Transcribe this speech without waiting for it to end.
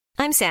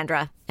I'm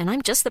Sandra, and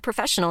I'm just the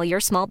professional your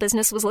small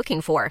business was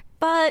looking for.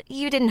 But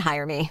you didn't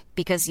hire me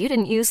because you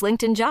didn't use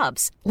LinkedIn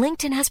Jobs.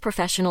 LinkedIn has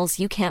professionals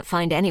you can't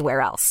find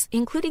anywhere else,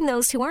 including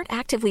those who aren't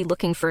actively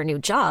looking for a new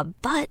job,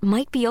 but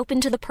might be open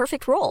to the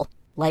perfect role,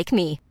 like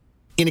me.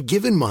 In a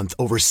given month,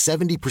 over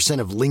 70%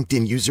 of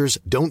LinkedIn users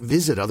don't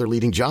visit other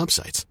leading job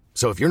sites.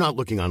 So if you're not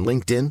looking on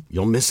LinkedIn,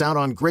 you'll miss out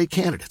on great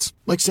candidates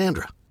like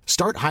Sandra.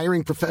 Start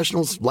hiring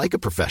professionals like a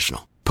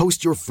professional.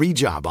 Post your free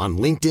job on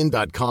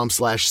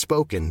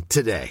linkedin.com/spoken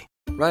today.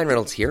 Ryan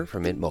Reynolds here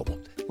from Mint Mobile.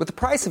 With the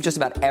price of just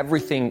about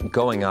everything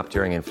going up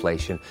during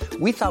inflation,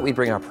 we thought we'd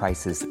bring our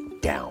prices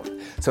down.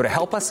 So to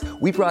help us,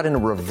 we brought in a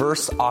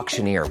reverse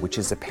auctioneer, which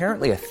is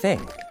apparently a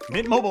thing.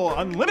 Mint Mobile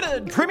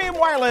Unlimited Premium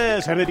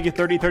Wireless. How to get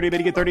 30, 30, bit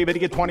to get 30, bit to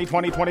get 20,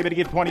 20, 20, bit to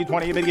get 20,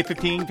 20, bit to get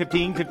 15,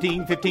 15,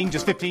 15, 15,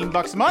 just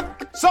 $15 a month?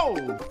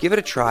 Sold! Give it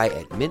a try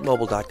at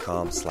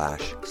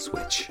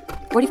mintmobile.com/switch.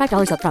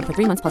 $45 up front for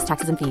 3 months plus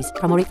taxes and fees.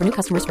 Promo rate for new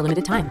customers for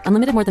limited time.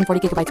 Unlimited more than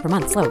 40 gigabytes per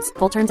month. Slows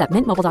full terms at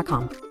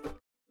mintmobile.com.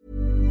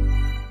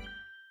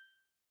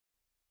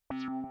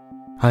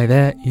 Hi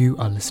there, you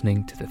are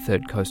listening to the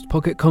Third Coast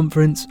Pocket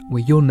Conference,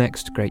 where your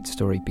next great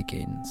story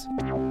begins.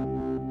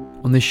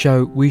 On this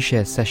show, we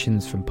share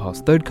sessions from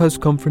past Third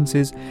Coast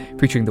conferences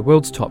featuring the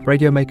world's top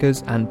radio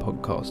makers and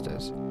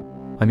podcasters.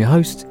 I'm your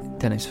host,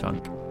 Dennis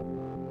Funk.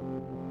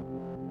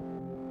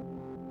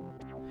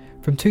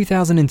 From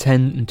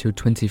 2010 until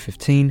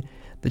 2015,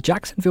 the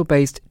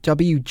Jacksonville-based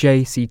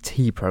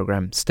WJCT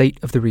program State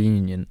of the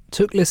Reunion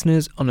took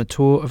listeners on a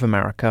tour of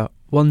America,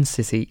 one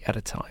city at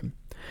a time.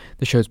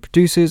 The show's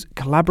producers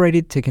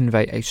collaborated to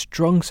convey a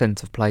strong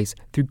sense of place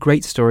through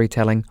great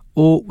storytelling,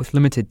 all with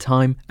limited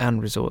time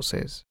and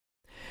resources.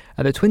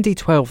 At the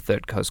 2012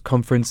 Third Coast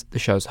Conference, the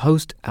show's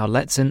host, Al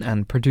Letson,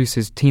 and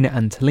producers Tina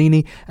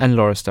Antolini and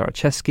Laura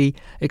Starocheski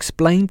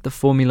explained the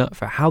formula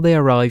for how they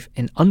arrive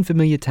in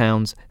unfamiliar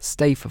towns,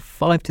 stay for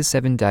 5 to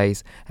 7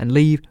 days, and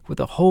leave with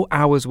a whole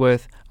hour's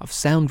worth of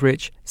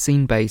sound-rich,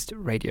 scene-based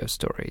radio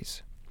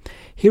stories.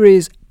 Here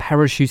is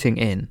Parachuting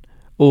In,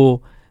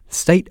 or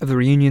State of the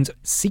Reunion's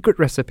secret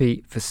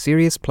recipe for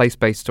serious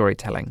place-based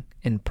storytelling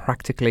in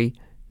practically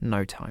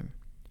no time.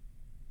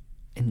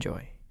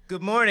 Enjoy.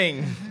 Good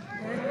morning.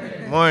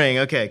 Morning.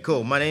 Okay,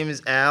 cool. My name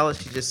is Al,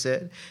 as she just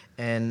said,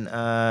 and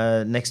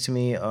next to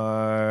me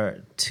are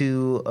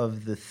two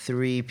of the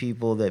three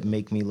people that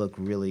make me look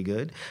really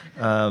good,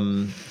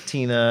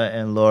 Tina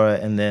and Laura,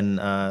 and then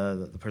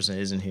the person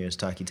that isn't here is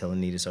Taki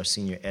Telenides, our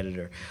senior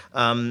editor.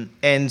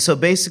 And so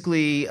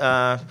basically,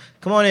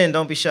 come on in,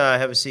 don't be shy,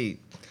 have a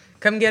seat.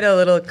 Come get a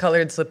little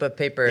colored slip of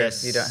paper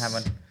Yes. if you don't have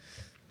one.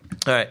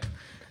 All right.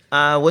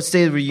 What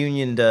State of the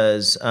Reunion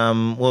does,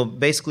 well,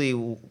 basically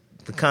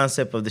the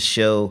concept of the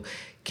show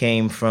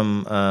came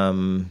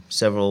from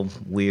several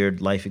weird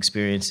life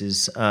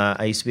experiences.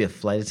 I used to be a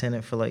flight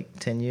attendant for like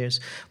 10 years,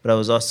 but I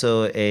was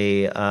also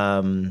a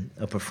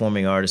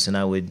performing artist, and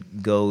I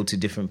would go to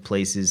different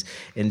places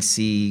and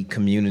see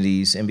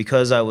communities. And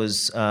because I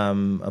was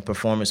a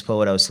performance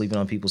poet, I was sleeping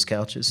on people's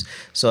couches.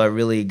 So I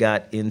really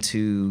got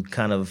into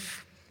kind of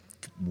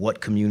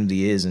what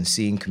community is and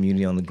seeing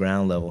community on the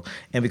ground level.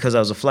 And because I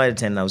was a flight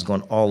attendant, I was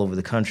going all over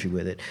the country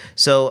with it.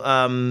 So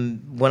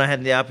when I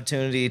had the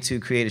opportunity to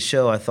create a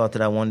show, I thought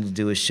that I wanted to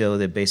do a show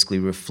that basically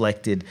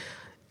reflected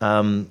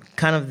kind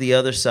of the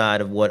other side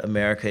of what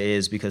America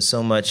is, because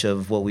so much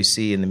of what we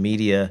see in the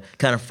media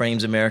kind of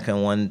frames America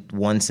in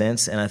one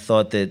sense. And I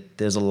thought that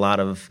there's a lot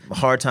of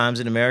hard times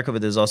in America,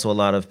 but there's also a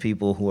lot of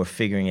people who are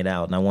figuring it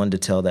out. And I wanted to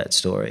tell that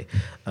story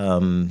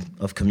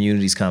of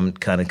communities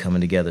kind of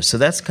coming together. So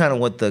that's kind of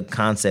what the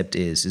concept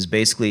is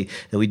basically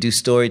that we do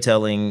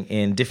storytelling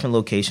in different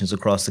locations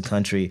across the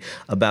country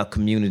about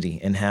community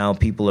and how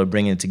people are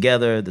bringing it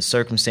together, the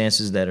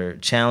circumstances that are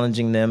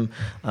challenging them,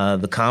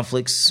 the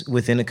conflicts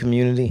within a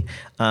community.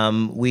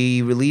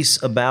 We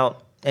release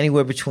about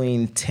anywhere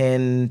between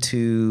 10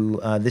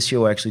 to, this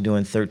year we're actually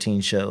doing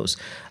 13 shows.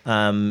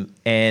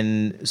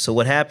 And so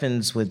what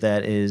happens with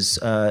that is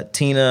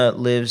Tina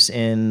lives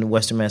in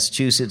Western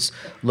Massachusetts,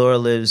 Laura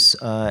lives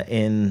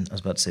in, I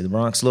was about to say the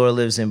Bronx, Laura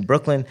lives in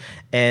Brooklyn,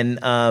 and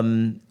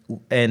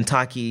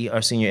Taki,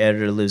 our senior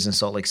editor, lives in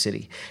Salt Lake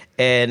City.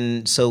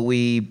 And so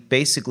we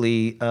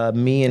basically,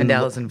 me and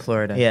Al's in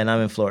Florida. Yeah, and I'm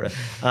in Florida.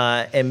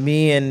 And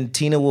me and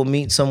Tina will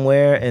meet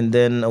somewhere, and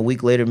then a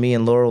week later, me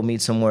and Laura will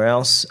meet somewhere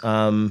else.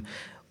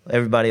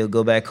 Everybody will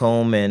go back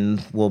home,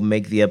 and we'll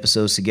make the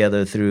episodes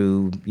together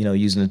through,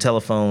 using the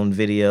telephone,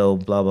 video,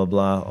 blah, blah,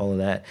 blah, all of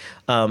that.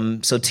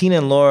 So Tina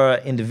and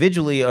Laura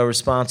individually are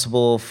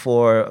responsible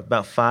for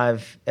about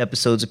 5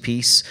 episodes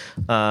apiece.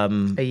 A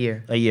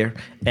year.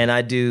 And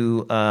I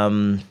do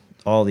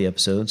all the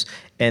episodes.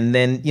 And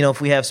then,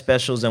 if we have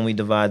specials, then we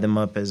divide them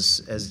up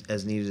as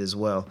needed as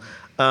well.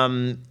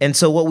 And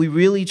so what we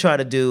really try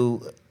to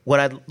do, what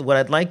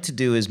I'd like to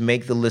do is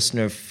make the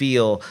listener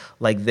feel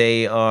like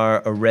they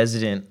are a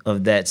resident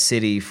of that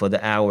city for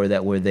the hour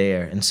that we're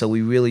there. And so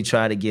we really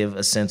try to give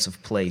a sense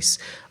of place.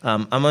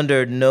 I'm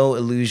under no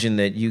illusion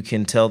that you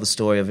can tell the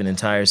story of an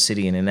entire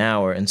city in an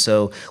hour. And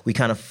so we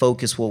kind of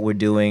focus what we're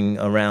doing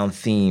around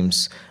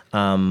themes.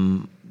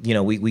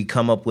 we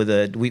come up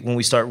with when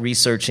we start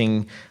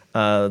researching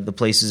the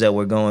places that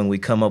we're going, we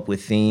come up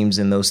with themes,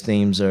 and those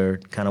themes are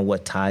kind of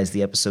what ties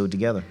the episode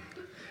together.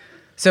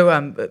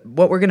 So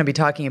what we're going to be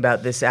talking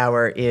about this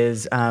hour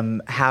is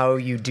how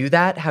you do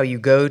that, how you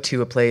go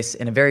to a place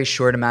in a very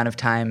short amount of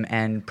time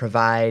and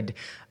provide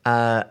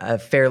a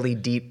fairly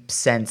deep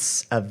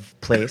sense of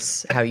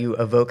place, how you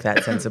evoke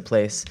that sense of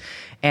place.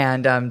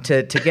 And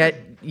to get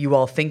you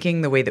all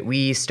thinking the way that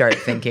we start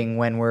thinking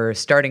when we're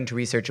starting to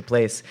research a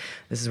place,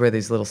 this is where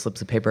these little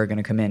slips of paper are going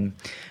to come in.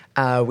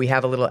 We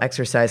have a little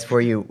exercise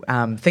for you.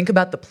 Think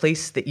about the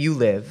place that you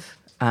live.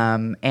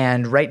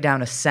 And write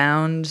down a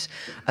sound,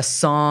 a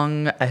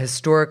song, a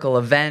historical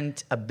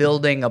event, a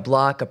building, a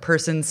block, a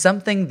person,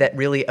 something that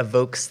really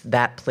evokes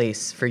that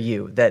place for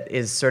you, that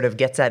is sort of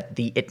gets at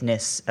the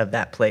itness of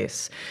that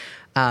place.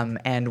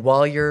 And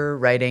while you're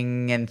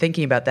writing and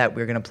thinking about that,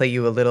 we're going to play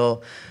you a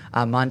little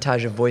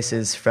montage of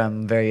voices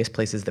from various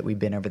places that we've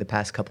been over the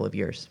past couple of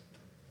years.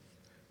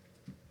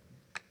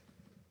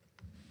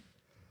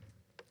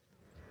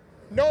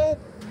 No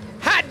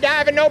hot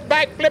diving, no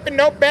back flipping,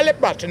 no belly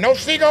busting, no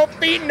seagull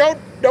feeding, no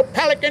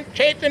pelican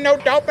chasing, no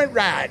dolphin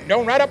riding.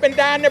 Don't ride up and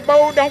down the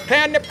boat, don't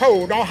climb the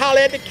pole, don't holler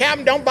at the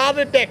cabin, don't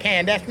bother the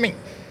deckhand. That's me.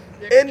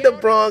 In the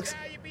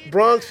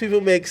Bronx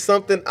people make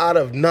something out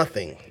of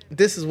nothing.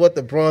 This is what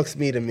the Bronx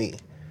mean to me.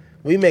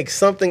 We make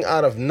something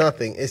out of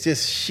nothing. It's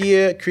just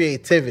sheer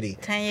creativity.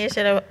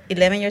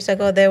 11 years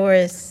ago, there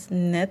was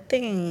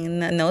nothing,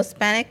 no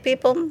Hispanic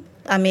people.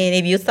 I mean,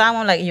 if you saw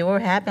one, like, you were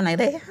happy, like,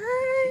 they, hi.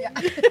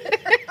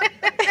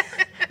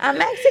 I'm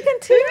Mexican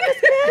too,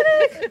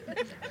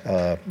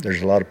 Hispanic.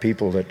 There's a lot of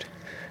people that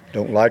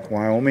don't like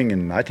Wyoming,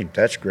 and I think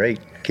that's great.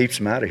 Keeps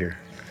them out of here.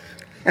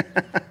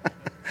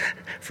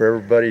 For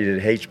everybody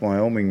that hates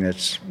Wyoming,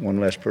 that's one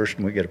less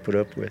person we got to put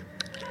up with.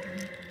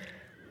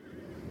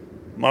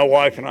 My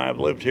wife and I have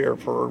lived here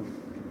for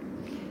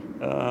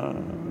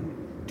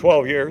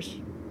 12 years.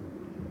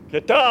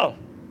 ¿Qué tal?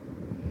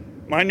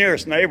 My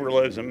nearest neighbor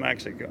lives in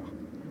Mexico.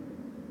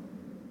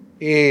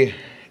 In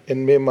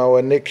me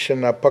mawaniksha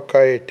na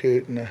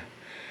pakayatut na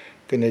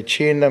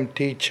kinachinam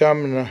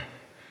ticham na.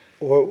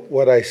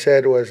 What I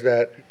said was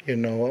that,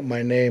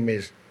 my name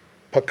is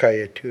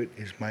Pakayatut,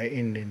 is my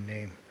Indian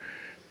name.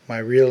 My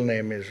real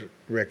name is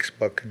Rex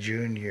Buck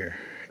Jr.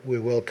 We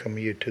welcome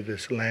you to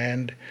this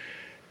land,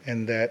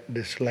 and that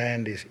this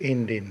land is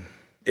Indian.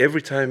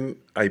 Every time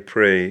I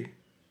pray,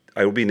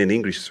 I will be in an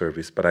English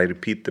service, but I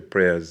repeat the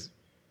prayers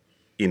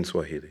in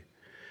Swahili.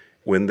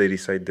 When they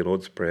recite the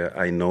Lord's Prayer,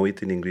 I know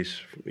it in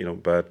English,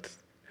 but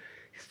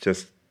it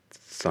just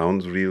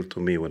sounds real to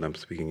me when I'm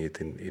speaking it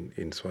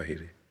in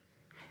Swahili.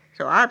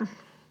 So I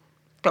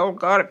told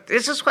God, if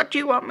this is what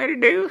you want me to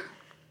do,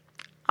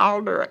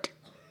 I'll do it.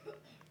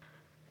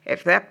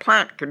 If that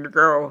plant could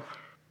grow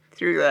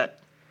through that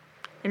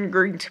in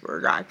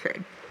Greensburg, I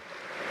could.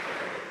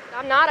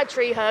 I'm not a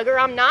tree hugger.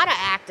 I'm not an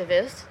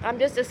activist. I'm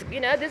just, this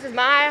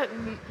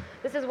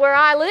is where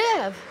I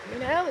live.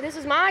 This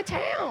is my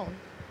town.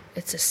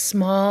 It's a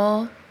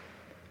small,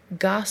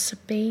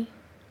 gossipy,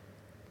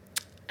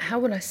 how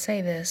would I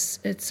say this?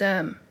 It's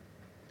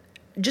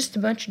just a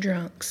bunch of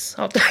drunks,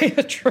 I'll tell you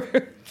the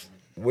truth.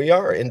 We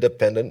are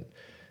independent,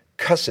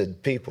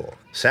 cussed people.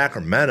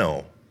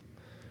 Sacramento.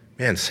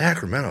 Man,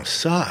 Sacramento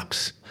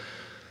sucks.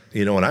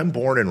 And I'm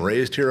born and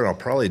raised here, and I'll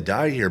probably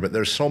die here, but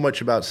there's so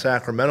much about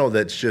Sacramento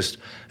that's just,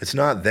 it's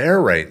not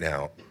there right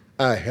now.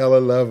 I hella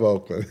love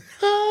Oakland.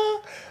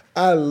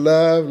 I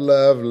love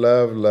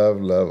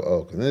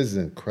Oakland. This is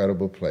an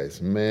incredible place.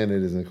 Man,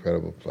 it is an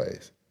incredible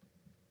place.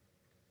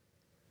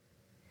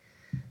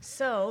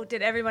 So,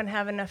 did everyone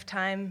have enough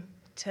time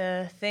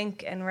to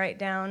think and write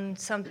down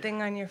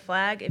something on your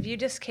flag? If you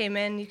just came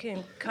in, you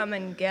can come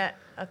and get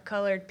a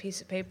colored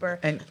piece of paper.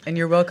 And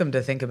you're welcome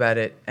to think about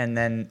it, and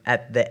then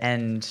at the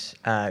end,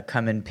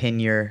 come and pin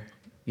your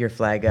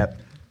flag up.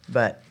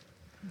 But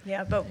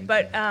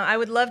I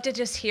would love to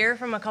just hear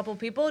from a couple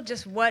people.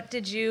 Just what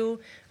did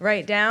you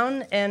write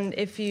down? And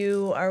if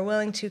you are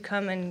willing to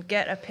come and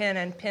get a pin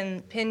and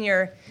pin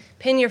your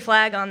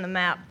flag on the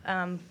map,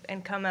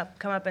 and come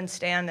up and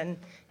stand,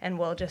 and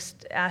we'll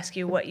just ask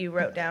you what you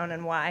wrote down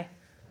and why.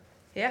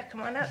 Yeah,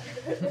 come on up.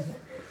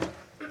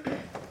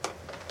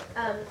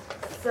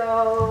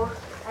 So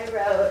I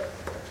wrote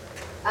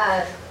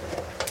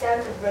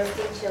sounds of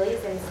roasting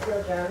chilies and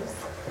steel drums.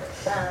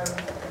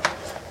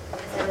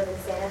 I live in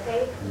Santa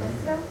Fe,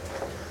 Mexico.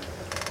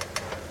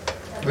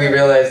 We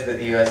realize that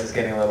the U.S. is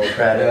getting a little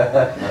crowded.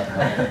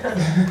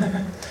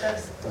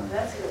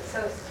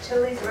 So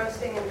chilies,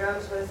 roasting, and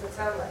drums, what does it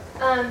sound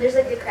like? There's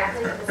like the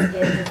crackling of the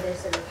skins as they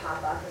sort of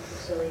pop off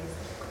of the chilies.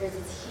 There's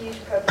these huge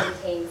propane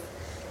tanks,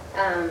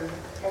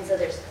 and so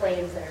there's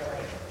flames that are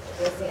like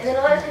roasting. And then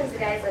a lot of times the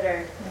guys that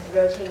are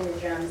rotating the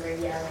drums are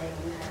yelling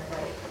and kind of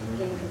like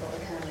getting people to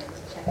come in to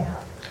check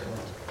out.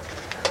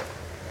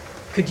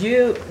 Could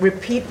you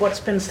repeat what's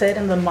been said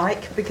in the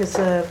mic because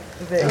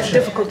it's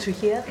difficult to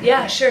hear?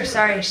 Yeah, sure.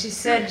 Sorry. She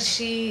said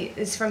she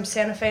is from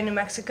Santa Fe, New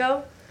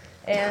Mexico,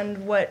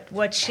 and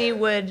what she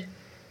would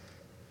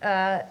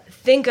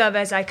think of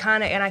as an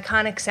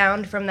iconic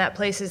sound from that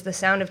place is the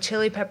sound of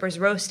chili peppers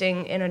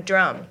roasting in a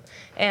drum,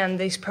 and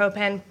these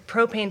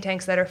propane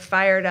tanks that are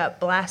fired up,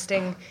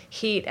 blasting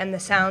heat, and the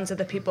sounds of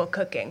the people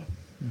cooking.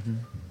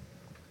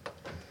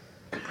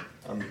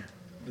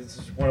 This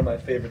is one of my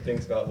favorite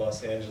things about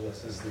Los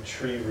Angeles is the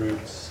tree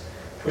roots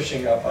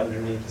pushing up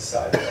underneath the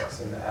sidewalks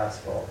and the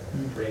asphalt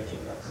and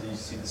breaking them. So you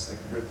see this like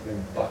rippling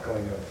and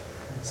buckling of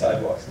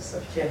sidewalks and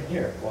stuff. You can't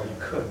hear it. Well, you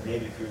could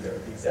maybe if you were there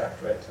at the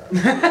exact right time.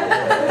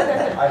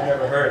 I've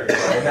never heard it.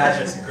 I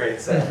imagine it's a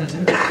great sound.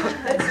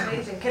 That's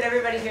amazing. Can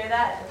everybody hear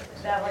that?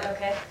 That one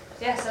okay?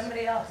 Yeah,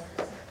 somebody else.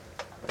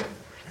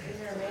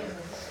 These are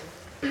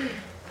amazing.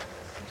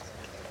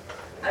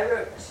 I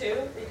wrote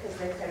two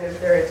because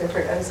they're at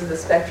different ends of the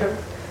spectrum.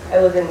 I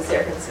live in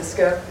San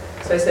Francisco,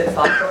 so I said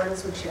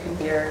foghorns, which you can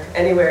hear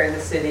anywhere in the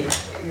city.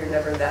 You're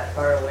never that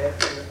far away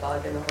from the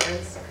fog and the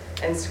horns.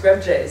 And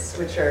scrub jays,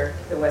 which are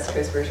the West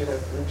Coast version of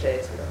blue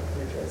jays. We don't have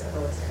blue jays on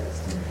the West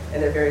Coast.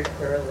 And they're very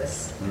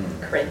querulous,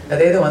 cranky. Are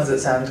they the ones that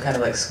sound kind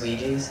of like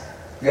squeegees?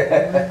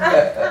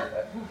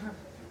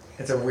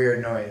 It's a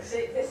weird noise.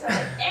 They sound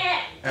like,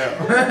 eh! Oh.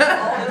 All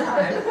the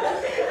time.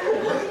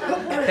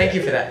 Thank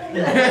you for that.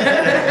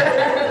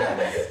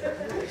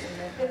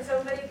 Can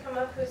somebody come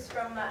up who's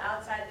from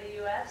outside the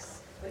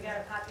U.S.? We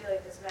gotta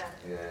populate this map.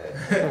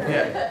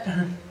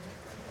 Yeah.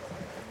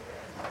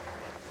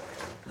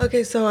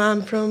 Okay, so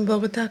I'm from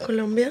Bogota,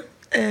 Colombia,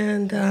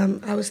 and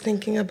I was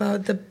thinking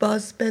about the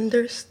bus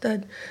vendors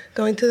that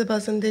go into the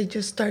bus and they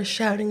just start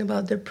shouting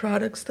about their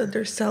products that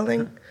they're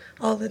selling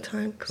all the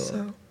time.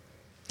 Cool.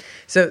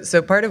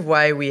 So part of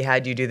why we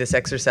had you do this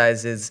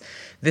exercise is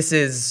this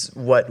is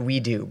what we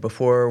do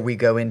before we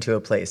go into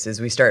a place,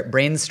 is we start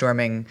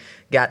brainstorming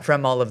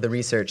from all of the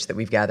research that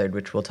we've gathered,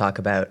 which we'll talk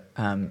about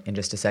in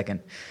just a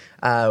second.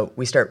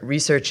 We start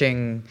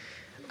researching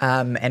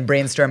and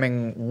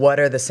brainstorming what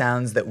are the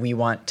sounds that we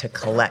want to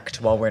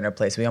collect while we're in our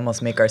place. We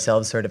almost make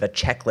ourselves sort of a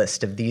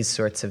checklist of these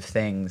sorts of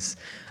things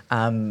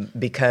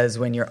because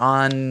when you're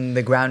on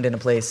the ground in a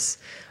place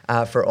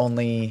for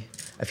only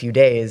a few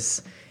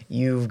days,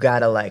 you've got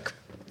to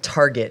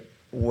target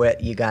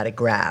what you got to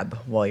grab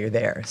while you're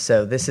there.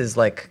 So this is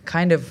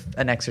kind of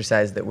an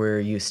exercise that we're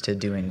used to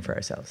doing for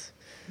ourselves.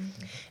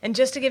 And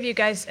just to give you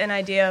guys an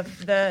idea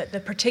of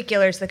the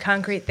particulars, the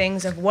concrete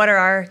things of what are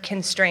our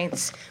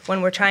constraints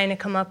when we're trying to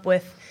come up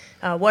with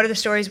what are the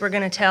stories we're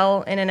going to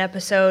tell in an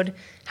episode,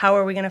 how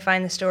are we going to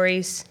find the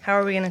stories, how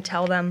are we going to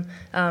tell them,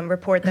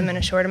 report them in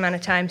a short amount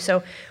of time.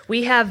 So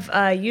we have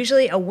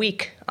usually a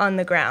week on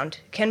the ground.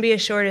 It can be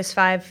as short as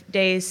 5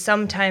 days,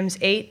 sometimes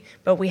 8,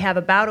 but we have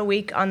about a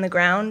week on the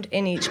ground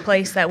in each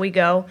place that we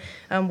go.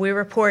 We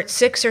report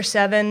 6 or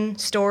 7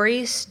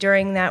 stories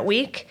during that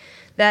week.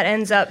 That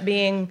ends up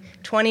being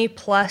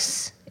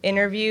 20-plus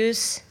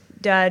interviews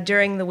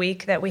during the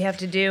week that we have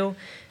to do.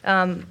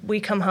 We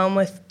come home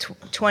with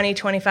 20,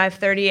 25,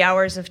 30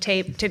 hours of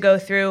tape to go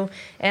through,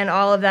 and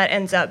all of that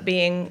ends up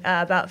being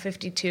about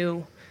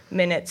 52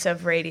 minutes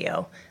of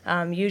radio.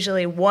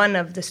 Usually one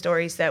of the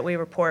stories that we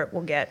report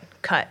will get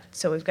cut,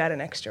 so we've got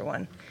an extra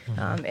one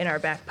in our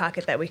back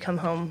pocket that we come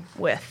home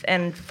with.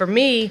 And for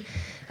me,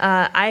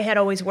 I had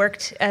always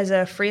worked as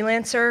a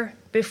freelancer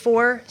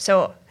before,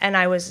 and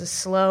I was a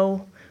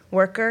slow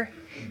worker,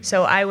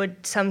 so I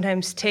would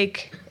sometimes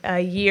take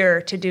a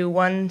year to do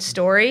one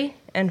story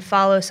and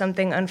follow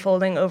something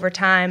unfolding over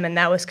time, and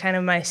that was kind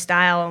of my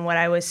style and what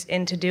I was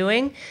into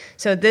doing.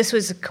 So this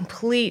was a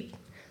complete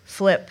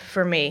flip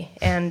for me,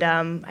 and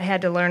I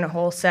had to learn a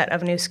whole set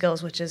of new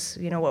skills, which is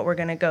what we're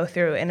going to go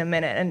through in a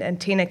minute. And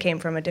Tina came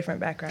from a different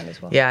background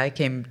as well. Yeah, I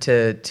came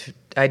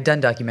I'd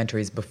done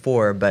documentaries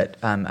before, but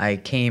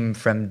I came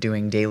from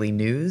doing daily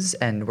news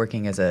and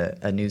working as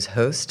a news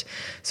host.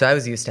 So I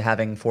was used to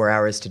having 4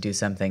 hours to do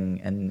something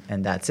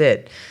and that's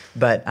it.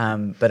 But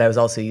I was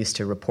also used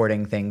to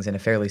reporting things in a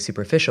fairly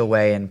superficial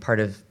way, and part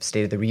of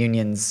State of the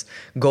Reunion's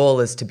goal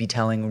is to be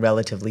telling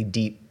relatively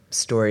deep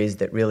stories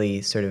that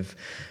really sort of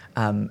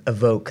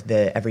evoke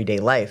the everyday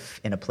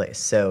life in a place.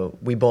 So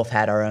we both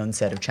had our own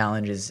set of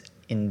challenges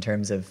in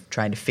terms of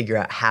trying to figure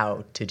out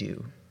how to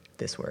do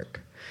this work.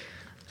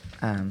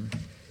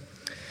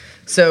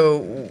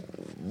 So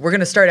we're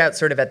going to start out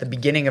sort of at the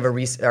beginning of our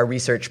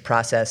research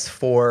process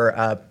for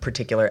a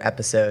particular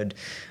episode.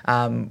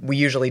 We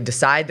usually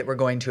decide that we're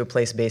going to a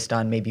place based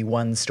on maybe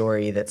one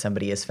story that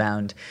somebody has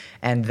found,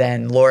 and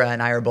then Laura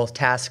and I are both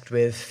tasked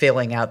with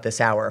filling out this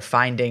hour,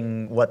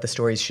 finding what the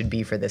stories should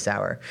be for this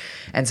hour.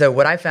 And so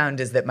what I found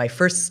is that my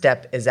first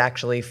step is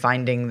actually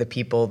finding the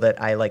people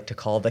that I like to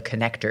call the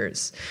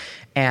connectors.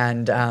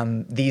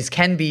 And these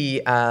can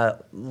be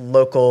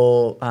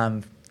local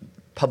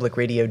public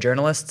radio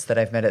journalists that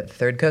I've met at the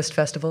Third Coast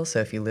Festival. So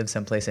if you live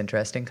someplace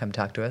interesting, come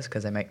talk to us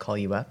because I might call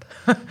you up.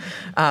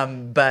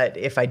 But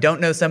if I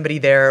don't know somebody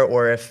there,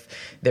 or if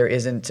there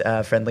isn't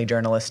a friendly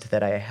journalist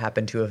that I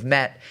happen to have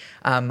met,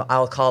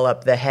 I'll call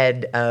up the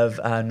head of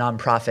a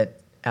nonprofit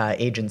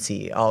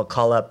agency. I'll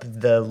call up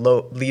the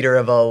leader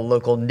of a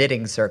local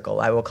knitting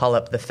circle. I will call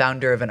up the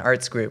founder of an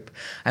arts group.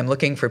 I'm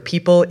looking for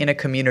people in a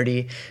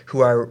community who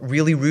are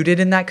really rooted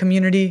in that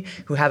community,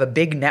 who have a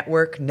big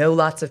network, know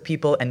lots of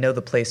people, and know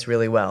the place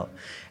really well.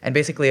 And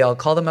basically, I'll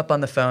call them up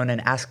on the phone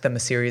and ask them a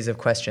series of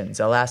questions.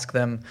 I'll ask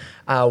them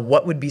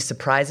what would be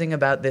surprising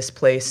about this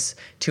place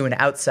to an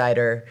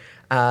outsider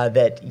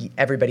that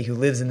everybody who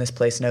lives in this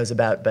place knows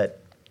about, but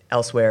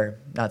elsewhere,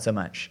 not so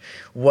much.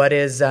 What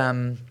is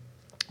a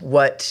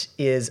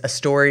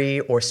story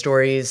or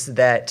stories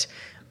that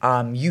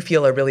you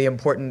feel are really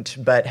important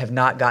but have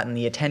not gotten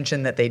the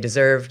attention that they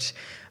deserved?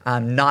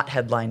 Not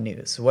headline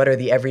news. What are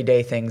the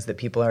everyday things that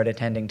people aren't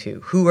attending to?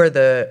 Who are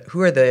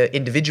the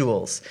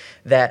individuals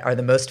that are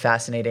the most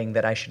fascinating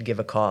that I should give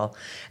a call?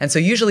 And so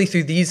usually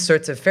through these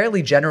sorts of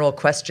fairly general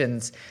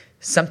questions,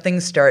 something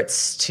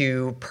starts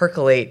to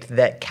percolate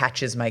that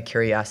catches my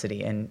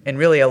curiosity. And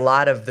really a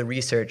lot of the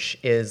research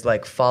is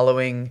like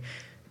following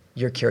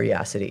your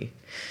curiosity.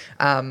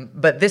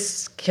 But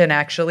this can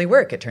actually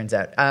work, it turns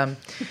out.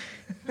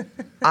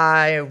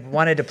 I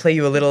wanted to play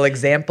you a little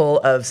example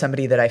of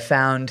somebody that I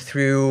found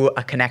through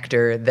a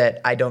connector that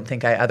I don't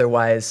think I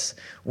otherwise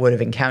would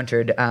have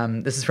encountered.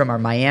 This is from our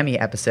Miami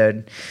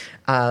episode.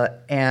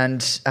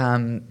 And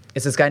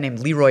it's this guy named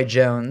Leroy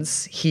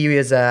Jones. He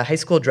is a high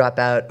school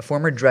dropout, a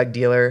former drug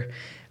dealer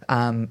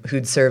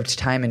who'd served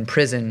time in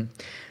prison.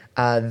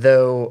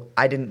 Though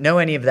I didn't know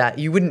any of that.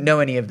 You wouldn't know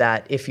any of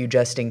that if you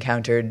just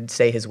encountered,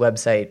 say, his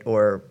website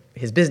or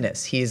his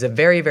business. He's a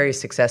very, very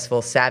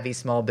successful, savvy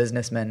small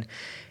businessman.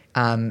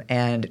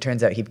 And it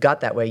turns out he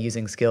got that way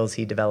using skills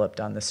he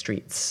developed on the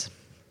streets.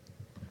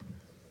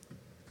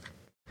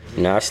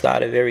 I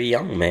started very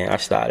young, man. I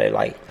started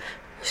like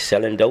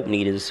selling dope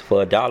needles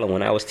for $1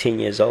 when I was 10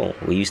 years old.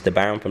 We used to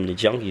buy them from the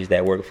junkies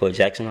that worked for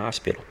Jackson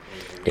Hospital.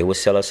 They would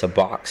sell us a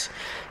box.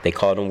 They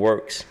called them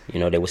Works.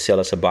 They would sell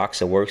us a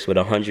box of Works with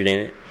 100 in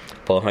it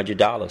for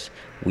 $100.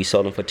 We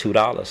sold them for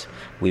 $2.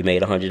 We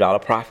made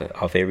 $100 profit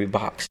off every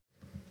box.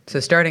 So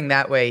starting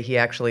that way, he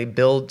actually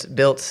built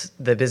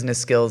the business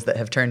skills that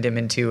have turned him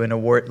into an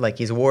award. Like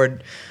he's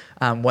won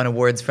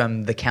awards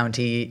from the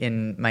county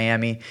in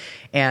Miami.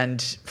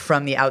 And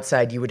from the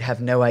outside, you would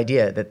have no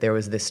idea that there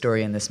was this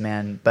story in this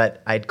man.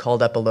 But I'd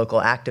called up a local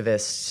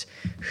activist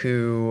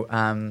who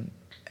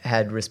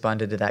had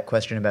responded to that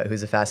question about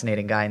who's a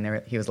fascinating guy.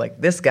 And he was like,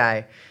 this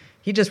guy,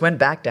 he just went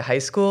back to high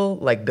school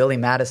like Billy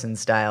Madison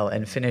style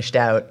and finished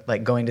out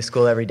like going to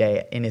school every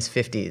day in his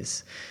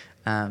 50s.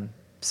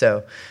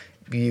 So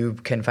you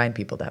can find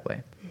people that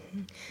way.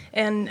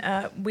 And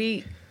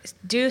we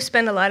do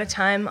spend a lot of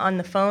time on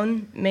the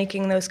phone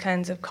making those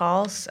kinds of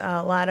calls,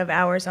 a lot of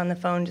hours on the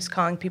phone just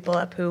calling people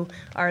up who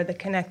are the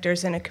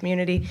connectors in a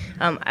community.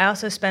 I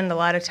also spend a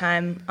lot of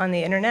time on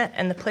the internet,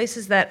 and the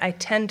places that I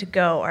tend to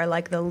go are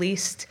like the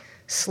least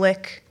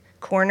slick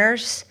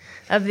corners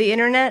of the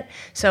internet.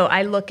 So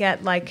I look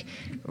at like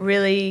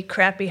really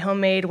crappy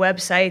homemade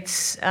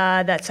websites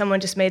that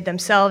someone just made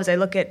themselves. I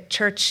look at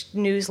church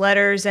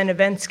newsletters and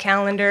events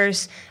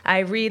calendars. I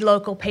read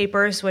local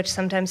papers, which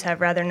sometimes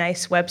have rather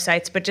nice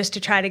websites, but just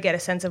to try to get a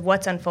sense of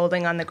what's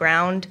unfolding on the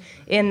ground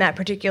in that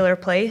particular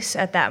place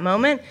at that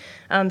moment.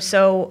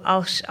 So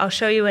I'll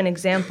show you an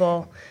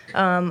example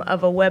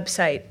of a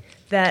website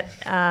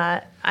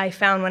that I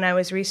found when I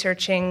was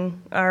researching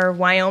our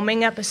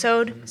Wyoming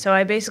episode. So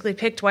I basically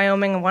picked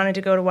Wyoming and wanted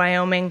to go to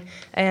Wyoming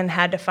and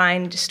had to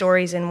find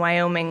stories in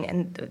Wyoming.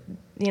 And,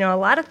 a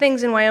lot of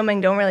things in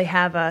Wyoming don't really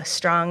have a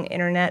strong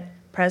internet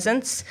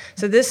presence.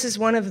 So this is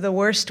one of the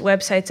worst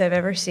websites I've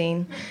ever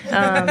seen.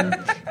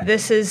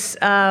 This is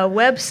a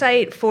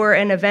website for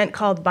an event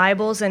called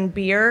Bibles and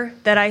Beer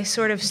that I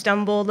sort of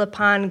stumbled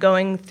upon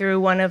going through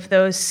one of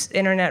those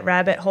internet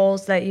rabbit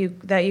holes that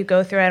you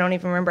go through. I don't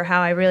even remember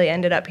how I really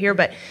ended up here,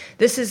 but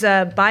this is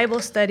a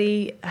Bible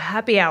study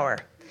happy hour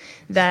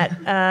that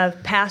a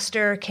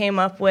pastor came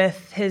up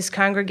with. His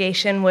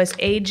congregation was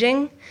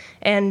aging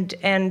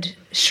and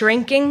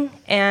shrinking,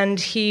 and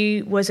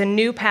he was a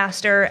new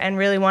pastor and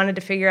really wanted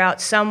to figure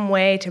out some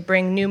way to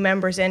bring new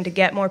members in to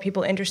get more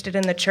people interested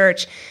in the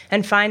church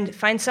and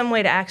find some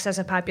way to access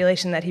a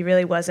population that he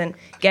really wasn't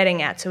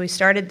getting at. So we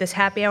started this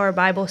happy hour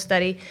Bible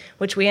study,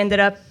 which we ended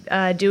up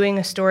doing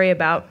a story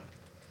about.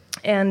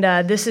 And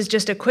this is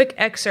just a quick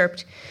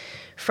excerpt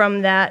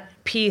from that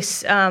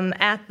piece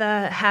at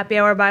the Happy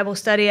Hour Bible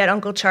Study at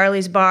Uncle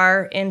Charlie's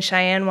Bar in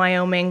Cheyenne,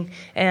 Wyoming.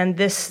 And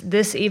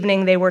this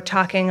evening they were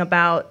talking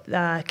about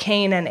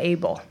Cain and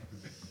Abel.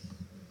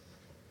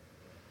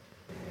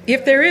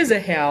 If there is a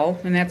hell,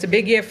 and that's a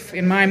big if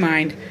in my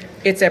mind,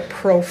 it's a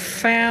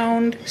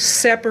profound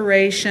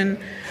separation,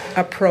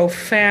 a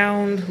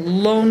profound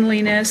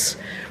loneliness.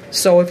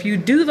 So if you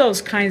do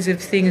those kinds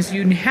of things,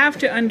 you have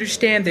to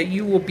understand that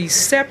you will be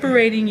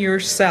separating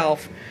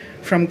yourself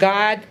from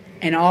God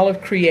and all of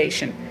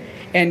creation.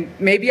 And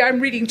maybe I'm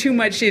reading too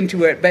much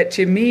into it, but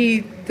to me,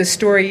 the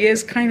story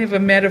is kind of a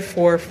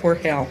metaphor for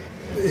hell.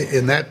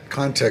 In that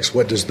context,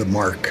 what does the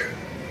mark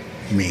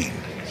mean?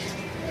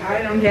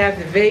 I don't have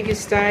the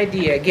vaguest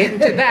idea. Getting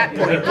to that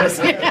point.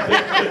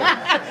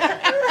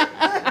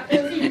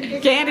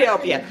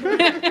 help you.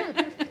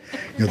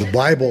 The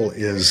Bible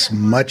is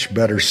much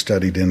better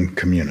studied in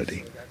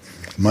community,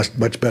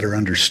 much better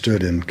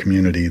understood in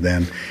community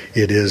than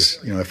it is.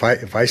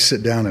 If I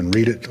sit down and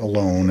read it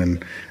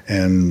alone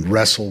and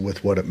wrestle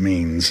with what it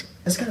means.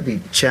 It's got to be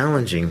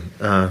challenging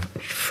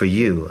for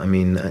you. I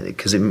mean,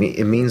 because it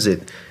means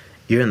that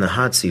you're in the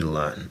hot seat a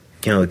lot.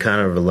 It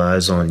kind of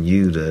relies on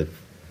you to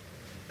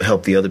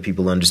help the other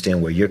people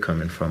understand where you're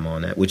coming from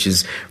on that, which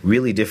is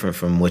really different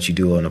from what you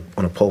do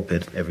on a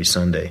pulpit every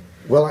Sunday.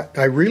 Well,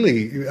 I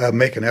really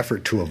make an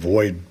effort to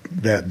avoid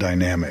that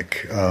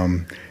dynamic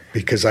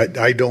because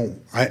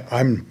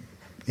I'm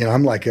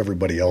like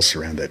everybody else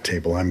around that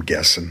table. I'm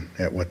guessing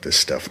at what this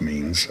stuff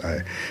means.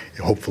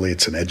 Hopefully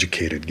it's an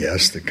educated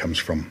guess that comes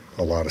from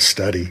a lot of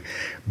study,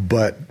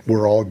 but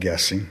we're all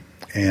guessing.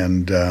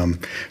 And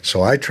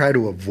so I try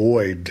to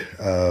avoid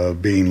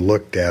being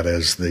looked at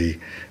as the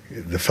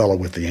fellow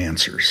with the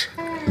answers.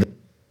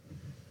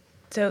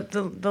 So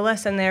the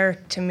lesson there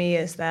to me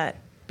is that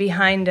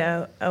behind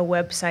a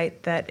website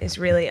that is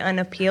really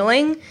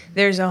unappealing,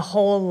 there's a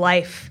whole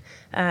life,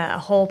 a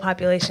whole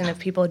population of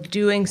people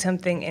doing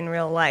something in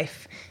real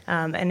life.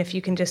 And if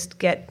you can just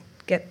get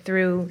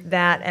through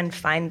that and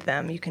find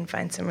them, you can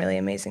find some really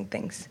amazing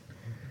things.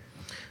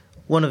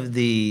 One of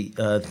the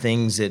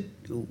things that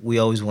we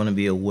always want to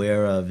be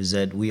aware of is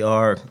that we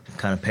are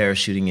kind of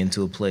parachuting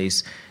into a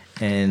place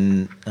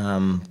and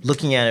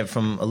looking at it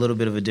from a little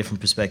bit of a different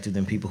perspective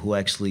than people who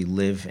actually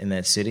live in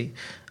that city.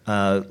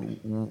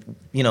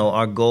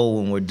 Our goal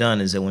when we're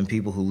done is that when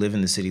people who live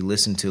in the city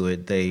listen to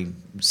it, they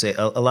say,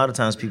 a lot of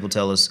times people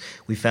tell us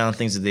we found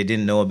things that they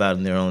didn't know about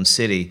in their own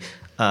city,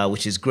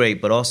 which is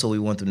great, but also we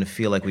want them to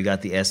feel like we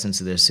got the essence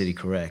of their city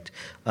correct.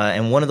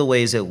 And one of the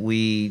ways that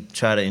we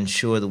try to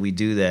ensure that we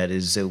do that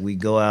is that we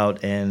go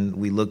out and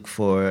we look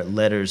for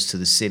letters to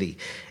the city.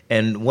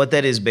 And what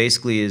that is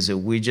basically is that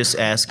we're just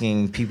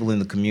asking people in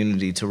the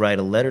community to write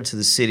a letter to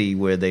the city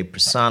where they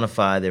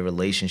personify their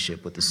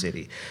relationship with the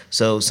city.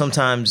 So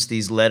sometimes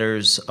these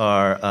letters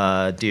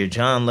are Dear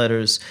John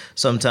letters.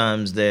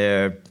 Sometimes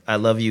they're I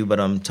love you, but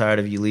I'm tired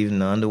of you leaving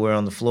the underwear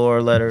on the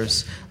floor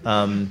letters.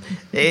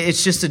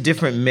 It's just a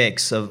different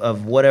mix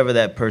of whatever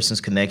that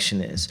person's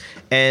connection is.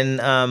 And,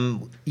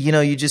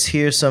 you just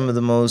hear some of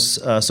the most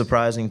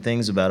surprising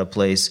things about a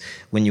place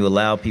when you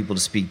allow people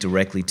to speak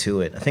directly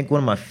to it. I think one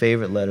of my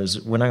favorite letters,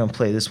 we're not going to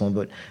play this one,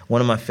 but one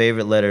of my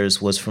favorite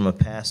letters was from a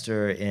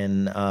pastor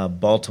in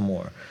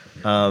Baltimore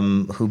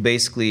who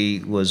basically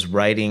was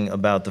writing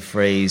about the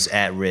phrase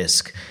at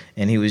risk.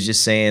 And he was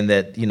just saying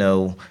that,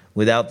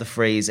 without the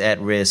phrase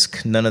at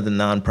risk, none of the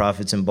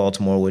nonprofits in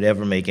Baltimore would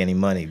ever make any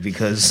money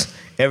because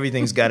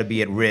everything's got to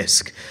be at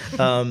risk.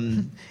 But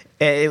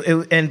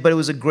it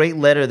was a great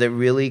letter that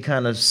really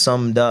kind of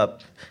summed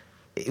up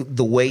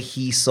the way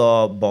he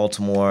saw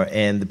Baltimore,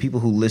 and the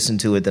people who listened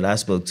to it that I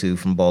spoke to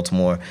from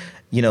Baltimore,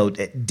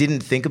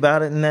 didn't think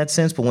about it in that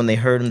sense, but when they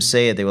heard him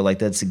say it, they were like,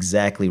 that's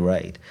exactly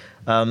right.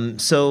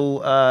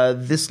 So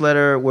this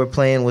letter we're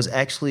playing was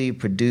actually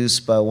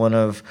produced by one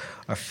of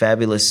our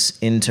fabulous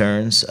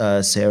interns,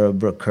 Sarah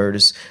Brooke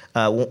Curtis.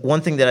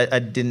 One thing that I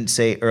didn't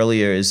say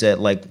earlier is that,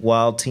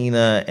 while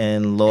Tina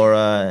and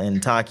Laura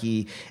and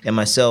Taki and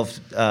myself,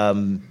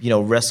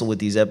 wrestle with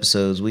these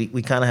episodes,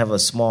 we kind of have a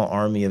small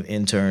army of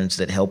interns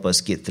that help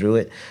us get through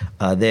it.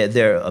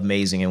 They're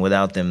amazing, and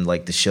without them,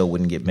 the show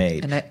wouldn't get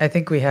made. And I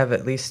think we have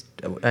at least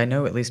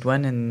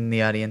one in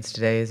the audience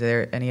today. Is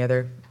there any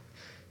other?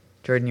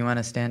 Jordan, you want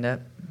to stand up?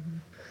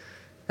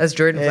 That's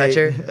Jordan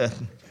Fletcher,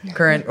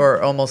 current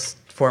or almost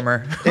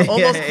former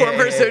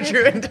So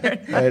True intern.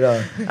 Right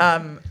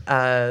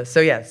on.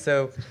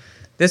 So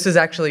this was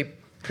actually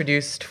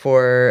produced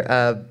for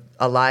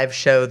a live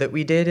show that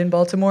we did in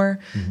Baltimore.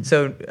 Mm-hmm.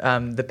 So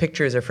the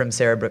pictures are from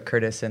Sarah Brooke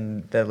Curtis,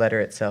 and the letter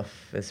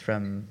itself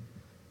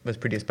was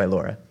produced by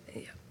Laura.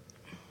 Yeah.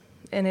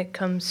 And it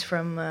comes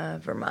from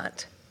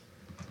Vermont.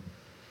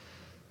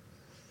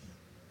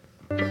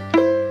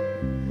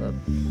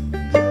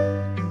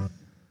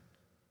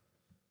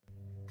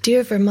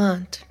 Dear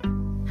Vermont,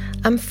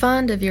 I'm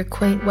fond of your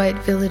quaint white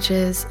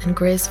villages and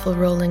graceful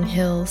rolling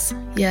hills,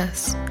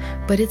 yes,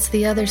 but it's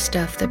the other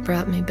stuff that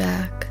brought me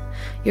back.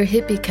 Your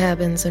hippie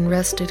cabins and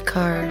rusted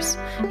cars,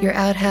 your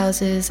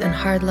outhouses and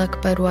hard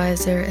luck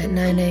Budweiser at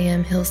 9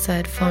 a.m.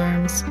 hillside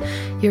farms,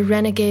 your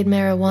renegade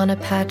marijuana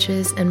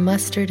patches and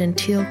mustard and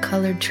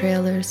teal-colored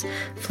trailers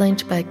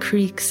flanked by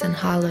creeks and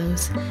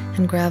hollows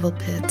and gravel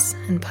pits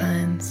and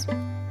pines.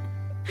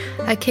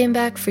 I came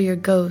back for your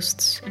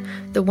ghosts,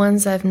 the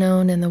ones I've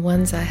known and the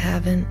ones I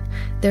haven't,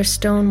 their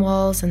stone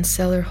walls and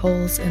cellar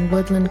holes and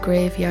woodland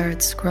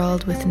graveyards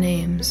scrawled with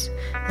names,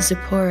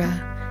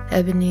 Zipporah,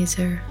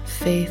 Ebenezer,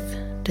 Faith,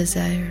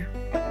 Desire.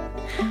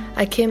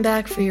 I came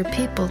back for your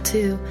people,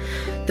 too,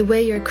 the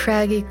way your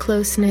craggy,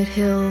 close-knit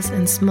hills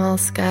and small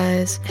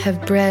skies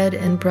have bred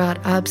and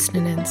brought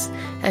obstinance,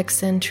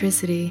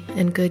 eccentricity,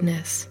 and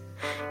goodness.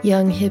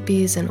 Young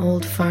hippies and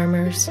old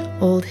farmers,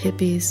 old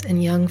hippies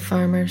and young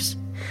farmers.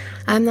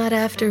 I'm not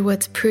after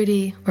what's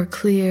pretty or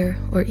clear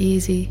or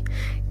easy,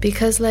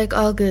 because like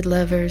all good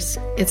lovers,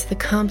 it's the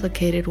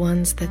complicated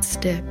ones that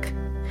stick.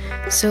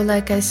 So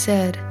like I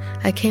said,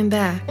 I came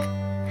back.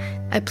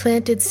 I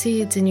planted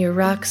seeds in your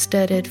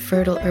rock-studded,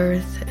 fertile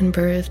earth and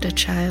birthed a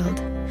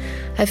child.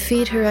 I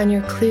feed her on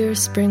your clear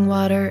spring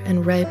water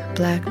and ripe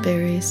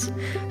blackberries.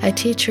 I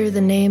teach her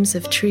the names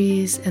of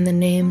trees and the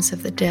names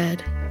of the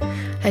dead.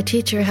 I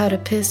teach her how to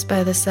piss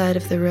by the side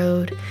of the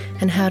road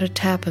and how to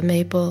tap a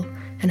maple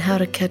and how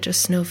to catch a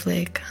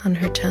snowflake on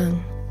her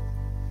tongue.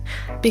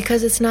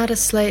 Because it's not a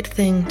slight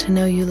thing to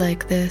know you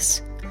like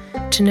this,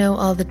 to know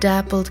all the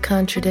dappled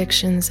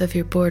contradictions of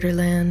your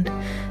borderland,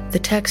 the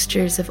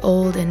textures of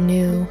old and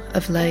new,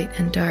 of light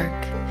and dark.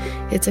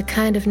 It's a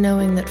kind of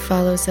knowing that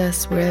follows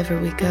us wherever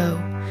we go,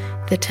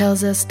 that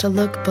tells us to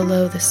look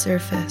below the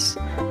surface,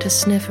 to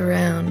sniff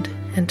around,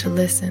 and to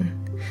listen,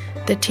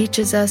 that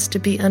teaches us to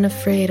be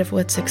unafraid of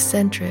what's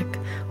eccentric,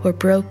 or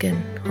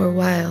broken, or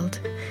wild,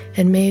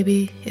 and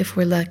maybe, if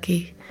we're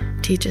lucky,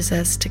 teaches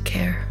us to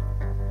care.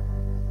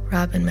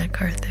 Robin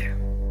MacArthur.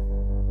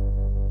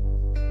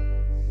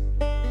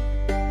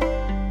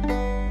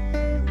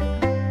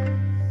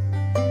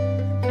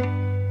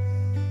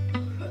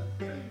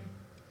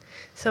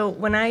 So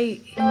when I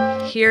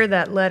hear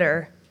that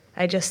letter,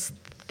 I just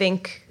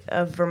think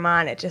of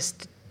Vermont.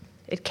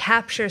 It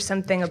captures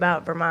something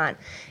about Vermont.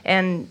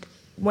 And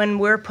when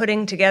we're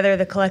putting together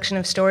the collection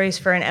of stories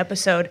for an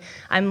episode,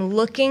 I'm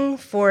looking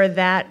for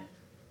that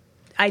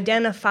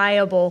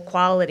identifiable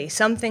quality,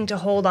 something to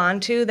hold on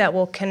to that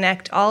will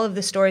connect all of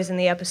the stories in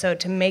the episode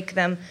to make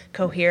them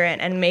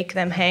coherent and make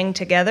them hang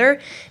together.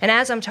 And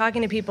as I'm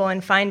talking to people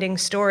and finding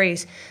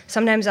stories,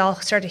 sometimes I'll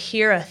start to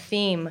hear a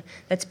theme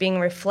that's being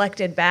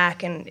reflected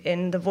back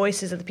in the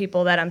voices of the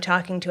people that I'm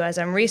talking to as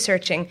I'm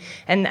researching,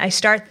 and I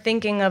start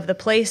thinking of the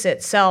place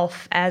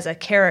itself as a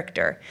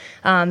character.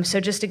 So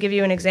just to give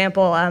you an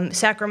example,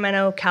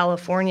 Sacramento,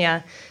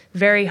 California,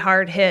 very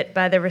hard hit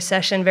by the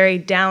recession, very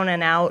down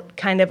and out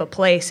kind of a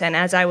place. And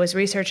as I was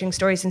researching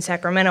stories in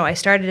Sacramento, I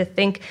started to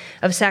think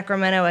of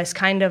Sacramento as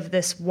kind of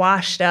this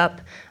washed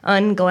up,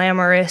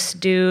 unglamorous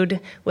dude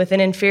with an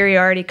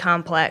inferiority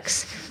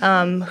complex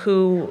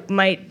who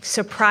might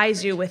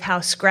surprise you with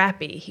how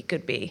scrappy he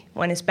could be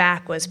when his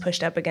back was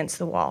pushed up against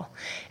the wall.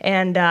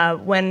 And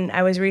when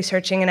I was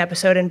researching an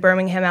episode in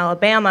Birmingham,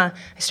 Alabama,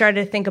 I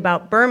started to think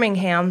about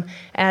Birmingham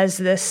as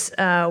this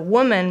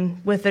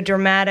woman with a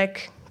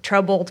dramatic,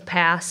 troubled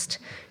past.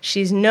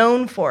 She's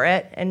known for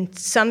it, and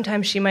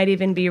sometimes she might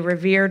even be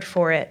revered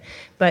for it,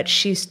 but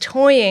she's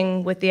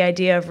toying with the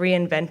idea of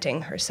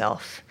reinventing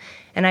herself.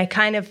 And I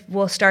kind of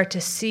will start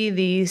to see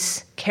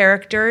these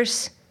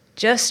characters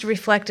just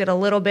reflected a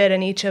little bit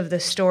in each of the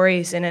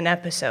stories in an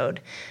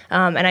episode.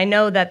 And I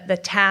know that the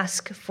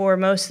task for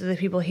most of the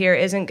people here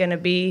isn't going to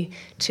be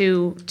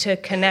to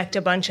connect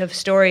a bunch of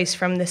stories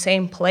from the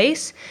same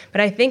place, but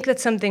I think that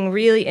something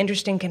really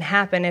interesting can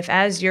happen if,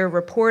 as you're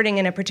reporting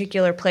in a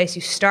particular place,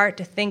 you start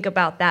to think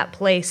about that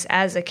place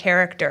as a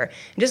character.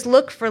 And just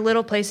look for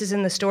little places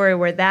in the story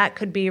where that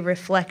could be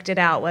reflected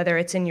out, whether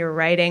it's in your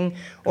writing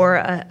or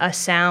a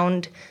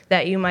sound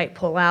that you might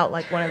pull out,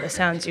 like one of the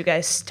sounds you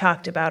guys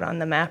talked about on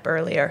the map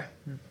earlier.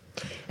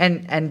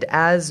 And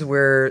as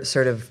we're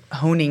sort of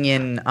honing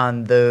in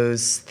on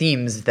those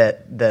themes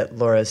that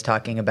Laura's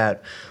talking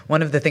about,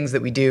 one of the things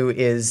that we do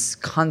is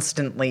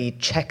constantly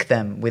check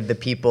them with the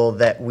people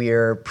that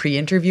we're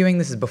pre-interviewing.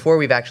 This is before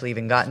we've actually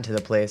even gotten to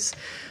the place.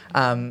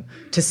 To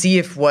see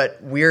if what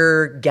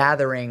we're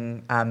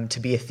gathering to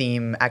be a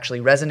theme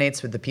actually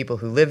resonates with the people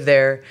who live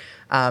there,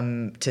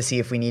 to see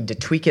if we need to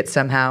tweak it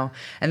somehow.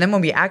 And then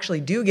when we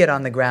actually do get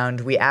on the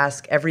ground, we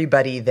ask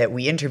everybody that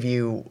we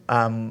interview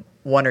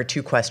one or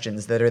two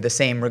questions that are the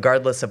same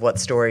regardless of what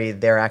story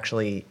they're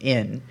actually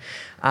in.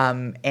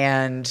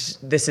 And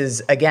this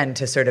is, again,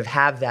 to sort of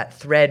have that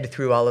thread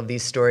through all of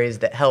these stories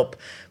that help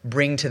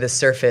bring to the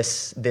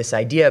surface this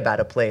idea about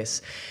a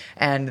place.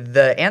 And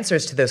the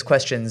answers to those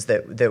questions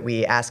that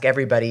we ask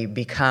everybody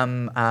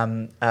become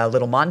a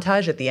little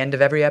montage at the end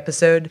of every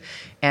episode.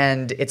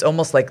 And it's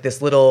almost like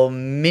this little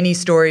mini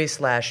story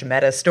 /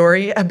 meta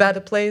story about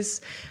a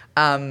place.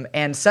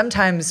 And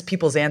sometimes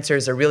people's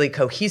answers are really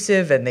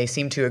cohesive and they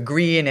seem to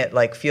agree, and it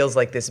like feels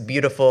like this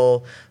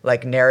beautiful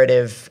like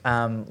narrative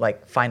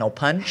like final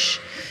punch.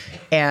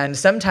 And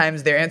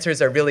sometimes their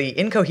answers are really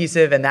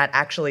incohesive, and that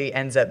actually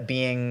ends up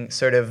being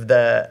sort of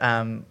the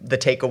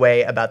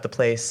takeaway about the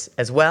place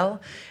as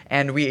well.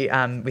 And we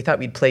thought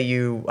we'd play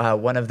you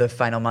one of the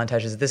final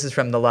montages. This is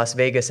from the Las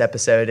Vegas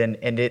episode,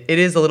 and it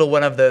is a little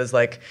one of those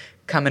like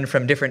coming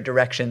from different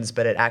directions,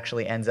 but it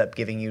actually ends up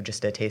giving you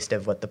just a taste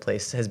of what the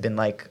place has been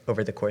like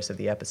over the course of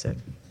the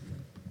episode.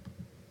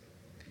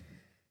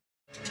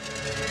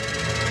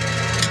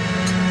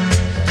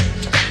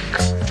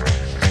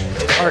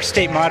 Our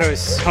state motto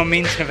is home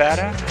means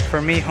Nevada.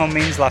 For me, home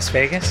means Las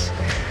Vegas.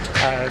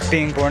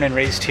 Being born and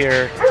raised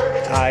here,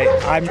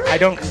 I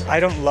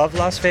don't love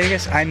Las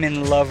Vegas. I'm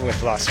in love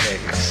with Las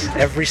Vegas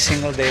every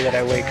single day that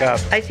I wake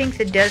up. I think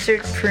the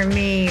desert for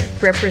me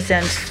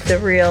represents the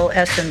real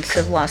essence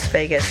of Las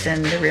Vegas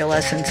and the real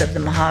essence of the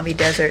Mojave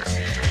Desert.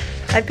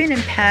 I've been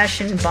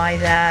impassioned by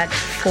that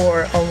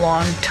for a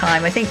long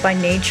time. I think by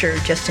nature,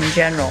 just in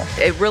general.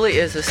 It really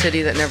is a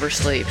city that never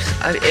sleeps.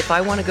 If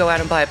I want to go out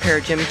and buy a pair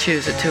of Jimmy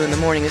Choos at 2 in the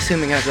morning,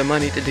 assuming I have the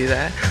money to do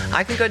that,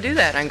 I can go do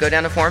that. I can go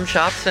down to Forum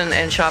Shops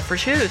and shop for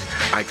shoes.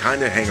 I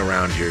kind of hang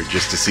around here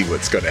just to see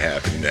what's going to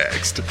happen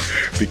next,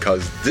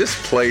 because this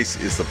place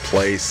is the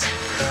place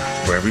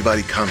where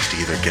everybody comes to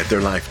either get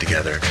their life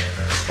together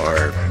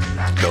or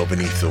go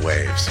beneath the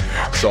waves.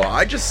 So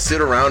I just sit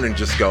around and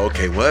just go,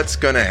 okay, what's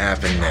going to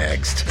happen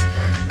next?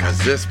 Because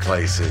this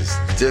place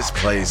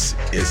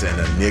is an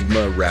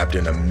enigma wrapped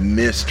in a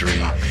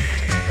mystery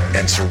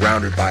and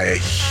surrounded by a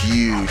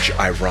huge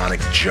ironic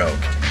joke.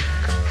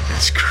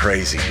 It's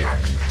crazy here.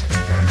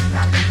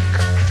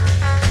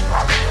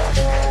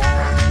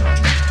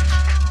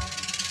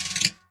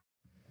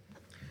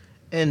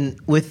 And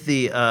with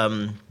the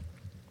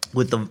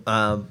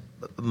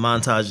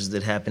montages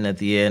that happen at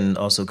the end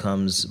also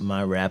comes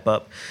my wrap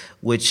up,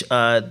 which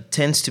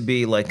tends to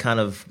be like kind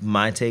of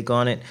my take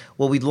on it.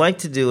 What we'd like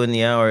to do in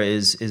the hour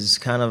is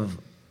kind of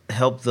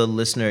help the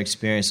listener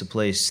experience a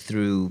place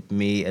through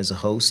me as a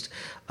host.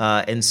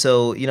 And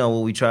so,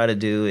 what we try to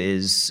do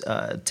is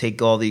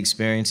take all the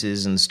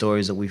experiences and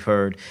stories that we've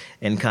heard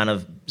and kind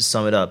of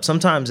sum it up.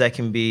 Sometimes that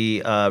can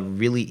be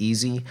really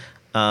easy.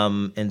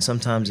 And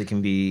sometimes it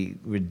can be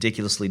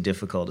ridiculously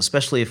difficult,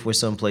 especially if we're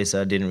someplace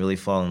that I didn't really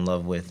fall in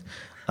love with.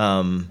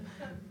 And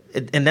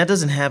that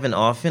doesn't happen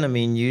often. I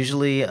mean,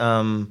 usually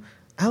I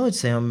would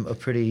say I'm a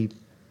pretty,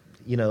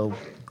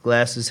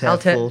 glasses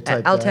half full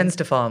type Al guy. tends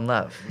to fall in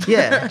love.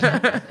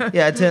 Yeah.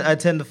 I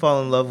tend to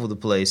fall in love with a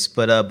place.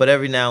 But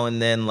every now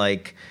and then,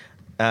 like,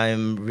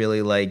 I'm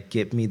really like,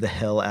 get me the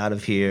hell out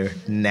of here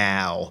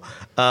now.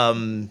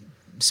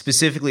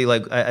 Specifically,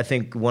 like, I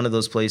think one of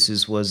those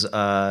places was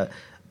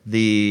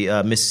the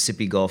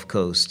Mississippi Gulf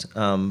Coast.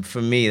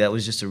 For me, that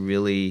was just a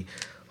really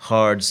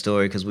hard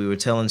story because we were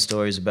telling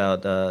stories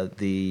about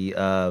the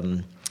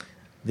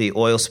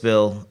oil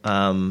spill,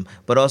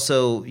 but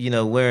also,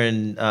 we're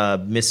in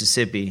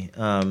Mississippi,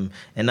 and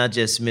not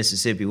just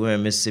Mississippi, we're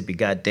in Mississippi,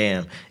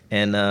 goddamn.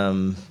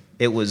 And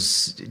it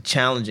was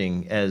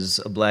challenging as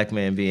a black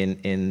man being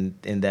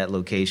in that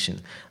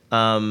location.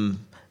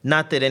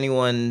 Not that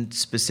anyone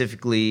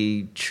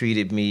specifically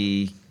treated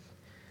me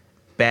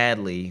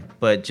badly,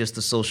 but just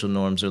the social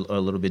norms are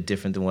a little bit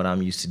different than what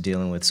I'm used to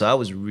dealing with. So I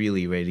was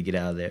really ready to get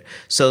out of there.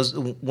 So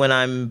when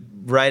I'm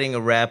writing a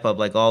wrap up,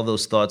 like all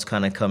those thoughts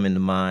kind of come into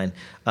mind.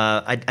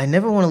 I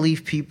never want to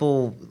leave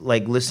people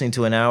like listening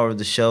to an hour of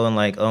the show and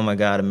like, oh my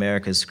God,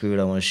 America's screwed.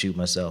 I want to shoot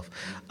myself.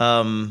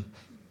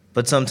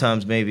 But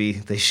sometimes maybe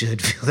they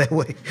should feel that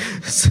way.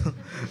 So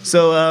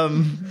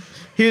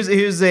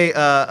here's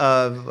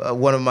a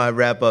one of my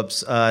wrap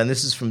ups, and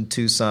this is from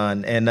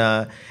Tucson, and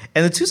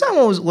the Tucson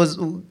one was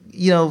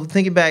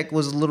thinking back,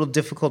 was a little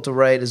difficult to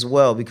write as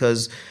well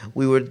because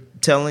we were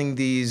telling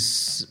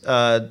these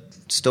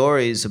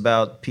stories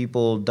about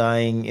people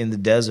dying in the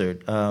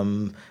desert,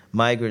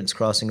 migrants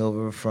crossing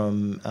over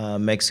from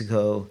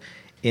Mexico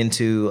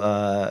into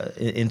the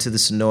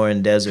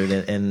Sonoran Desert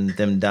and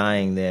them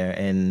dying there.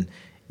 And,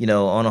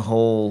 on a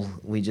whole,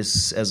 we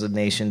just, as a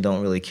nation,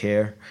 don't really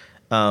care.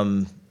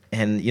 And,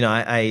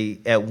 I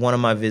at one of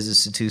my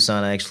visits to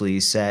Tucson, I actually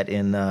sat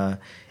in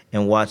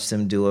and watched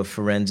them do a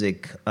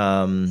forensic, it's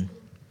not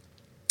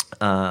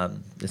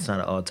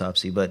an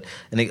autopsy, but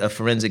a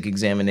forensic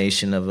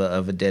examination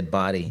of a dead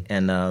body.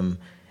 And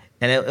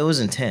it was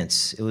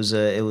intense. It was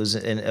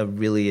a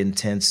really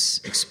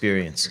intense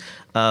experience.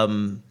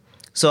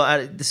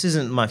 So this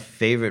isn't my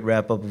favorite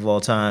wrap-up of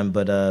all time,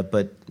 but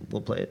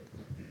we'll play it.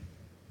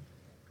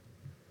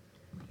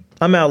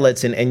 I'm Al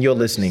Letson, and you're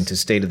listening to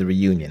State of the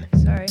Reunion.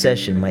 Sorry.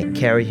 Session might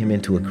carry him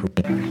into a career.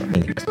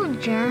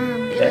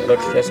 That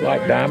looks just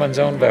like diamonds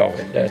on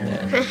velvet, doesn't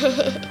it?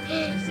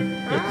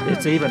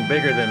 It's even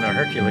bigger than the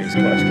Hercules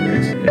cluster.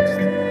 It's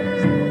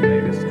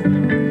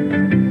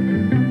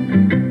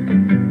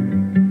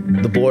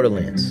The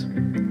borderlands.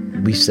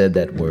 We've said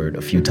that word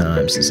a few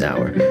times this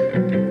hour.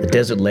 The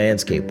desert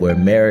landscape where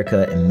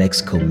America and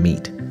Mexico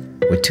meet,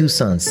 where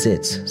Tucson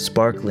sits,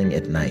 sparkling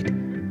at night,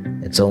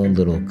 its own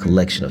little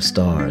collection of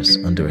stars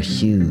under a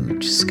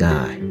huge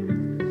sky.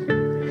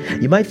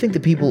 You might think the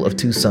people of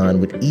Tucson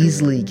would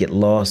easily get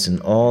lost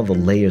in all the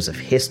layers of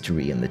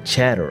history and the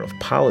chatter of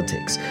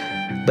politics,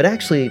 but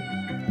actually,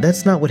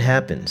 that's not what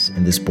happens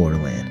in this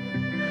borderland.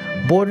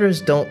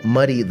 Borders don't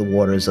muddy the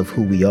waters of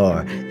who we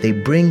are, they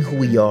bring who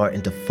we are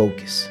into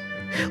focus.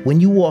 When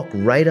you walk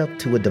right up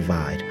to a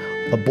divide,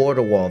 a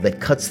border wall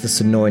that cuts the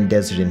Sonoran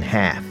Desert in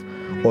half,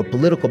 or a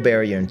political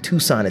barrier in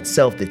Tucson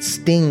itself that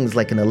stings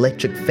like an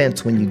electric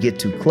fence when you get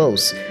too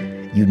close,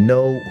 you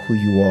know who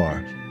you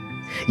are.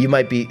 You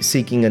might be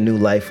seeking a new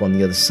life on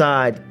the other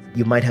side.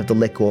 You might have to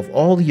let go of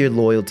all your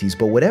loyalties,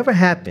 but whatever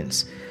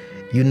happens,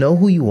 you know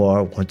who you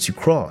are once you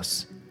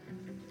cross.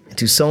 And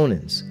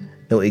Tucsonans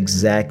know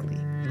exactly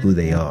who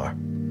they are.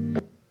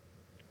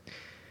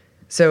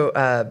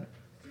 So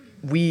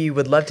we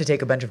would love to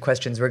take a bunch of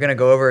questions. We're going to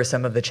go over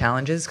some of the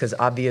challenges because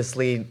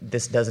obviously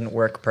this doesn't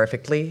work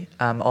perfectly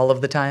all of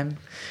the time.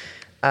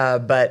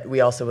 But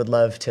we also would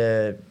love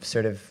to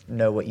sort of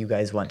know what you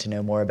guys want to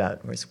know more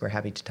about. We're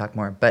happy to talk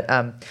more. But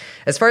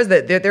as far as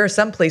there are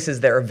some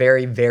places that are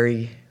very,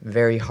 very,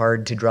 very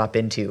hard to drop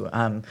into.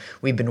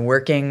 We've been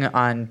working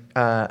on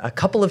a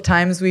couple of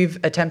times. We've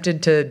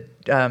attempted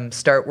to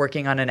start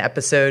working on an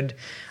episode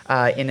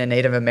in a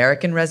Native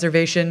American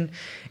reservation.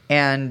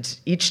 And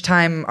each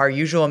time our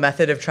usual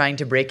method of trying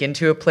to break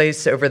into a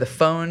place over the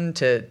phone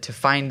to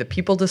find the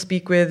people to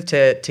speak with,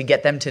 to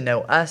get them to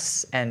know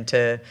us and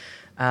to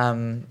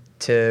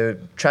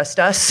trust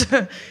us,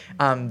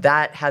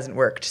 that hasn't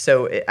worked.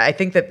 So I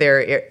think that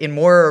in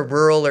more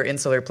rural or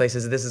insular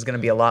places, this is going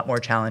to be a lot more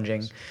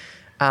challenging.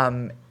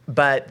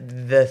 But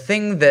the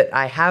thing that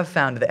I have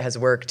found that has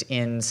worked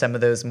in some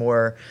of those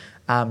more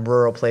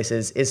rural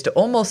places is to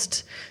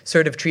almost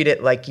sort of treat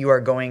it like you are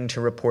going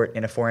to report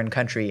in a foreign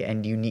country,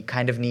 and you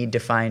need to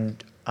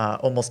find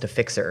almost a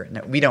fixer.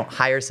 Now, we don't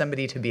hire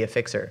somebody to be a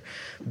fixer,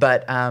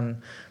 but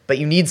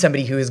you need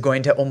somebody who is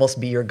going to almost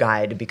be your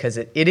guide, because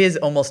it is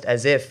almost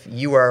as if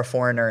you are a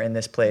foreigner in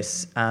this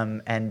place,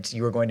 and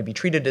you are going to be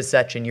treated as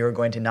such, and you are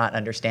going to not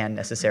understand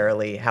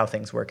necessarily how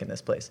things work in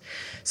this place.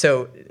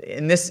 So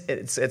in this,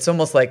 it's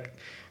almost like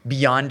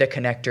beyond a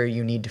connector,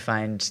 you need to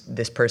find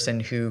this person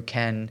who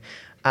can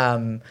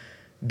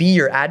be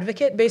your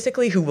advocate,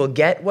 basically, who will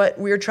get what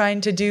we're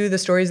trying to do, the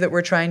stories that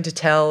we're trying to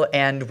tell,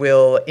 and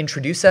will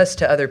introduce us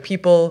to other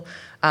people,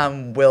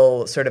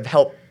 will sort of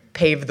help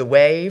pave the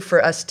way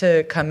for us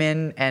to come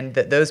in, and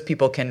that those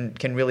people can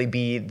really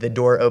be the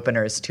door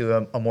openers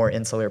to a more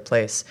insular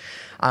place.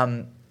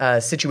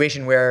 A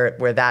situation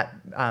where that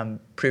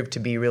proved to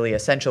be really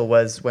essential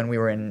was when we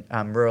were in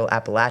rural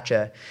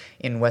Appalachia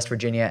in West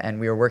Virginia, and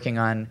we were working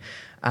on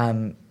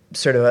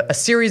sort of a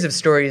series of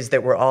stories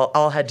that were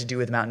all had to do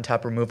with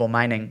mountaintop removal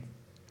mining.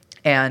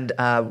 And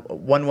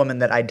one woman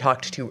that I'd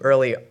talked to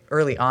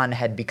early on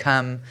had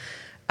become,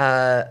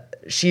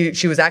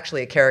 she was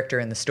actually a character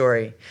in the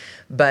story,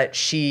 but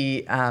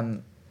she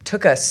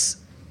took us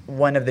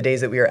one of the days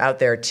that we were out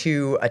there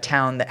to a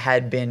town that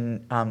had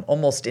been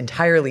almost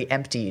entirely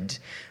emptied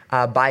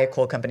by a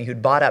coal company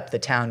who'd bought up the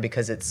town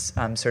because it's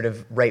sort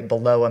of right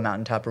below a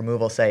mountaintop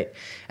removal site.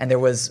 And there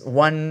was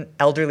one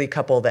elderly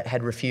couple that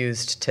had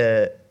refused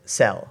to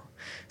sell.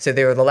 So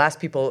they were the last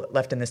people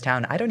left in this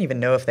town. I don't even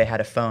know if they had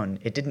a phone.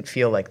 It didn't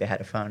feel like they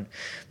had a phone.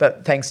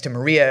 But thanks to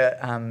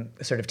Maria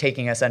sort of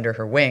taking us under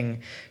her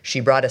wing, she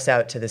brought us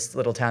out to this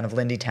little town of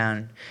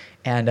Lindytown.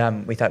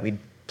 And we thought we'd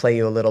play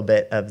you a little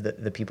bit of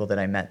the people that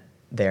I met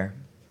there.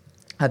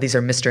 These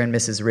are Mr. and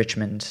Mrs.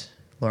 Richmond,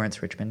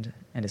 Lawrence Richmond,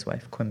 and his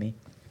wife, Quimby.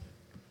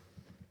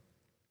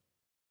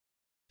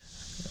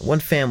 One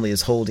family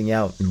is holding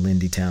out in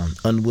Lindytown,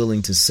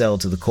 unwilling to sell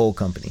to the coal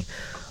company.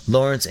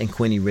 Lawrence and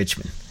Quinny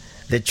Richmond.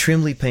 Their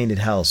trimly painted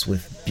house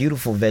with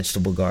beautiful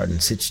vegetable garden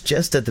sits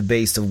just at the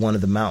base of one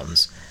of the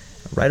mountains.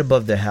 Right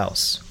above their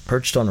house,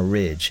 perched on a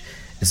ridge,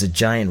 is a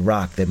giant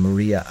rock that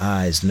Maria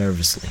eyes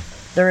nervously.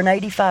 They're an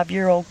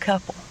 85-year-old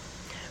couple.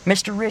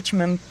 Mr.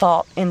 Richmond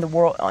fought in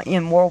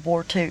World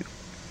War II.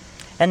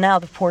 And now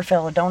the poor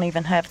fellow don't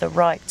even have the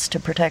rights to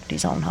protect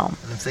his own home.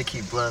 And if they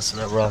keep blasting,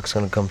 that rock's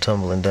going to come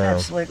tumbling down.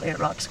 Absolutely, that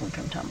rock's going to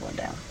come tumbling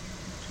down.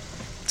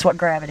 It's what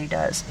gravity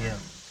does. Yeah.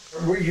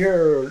 We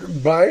hear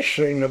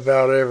blasting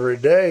about every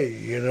day,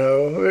 you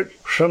know.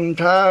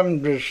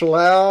 Sometimes it's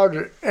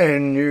loud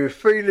and you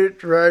feel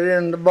it right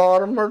in the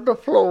bottom of the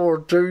floor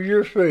to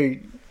your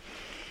feet.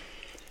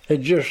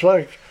 It's just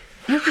like,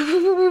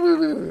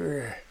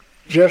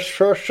 just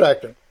for a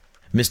second.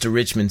 Mr.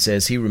 Richmond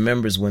says he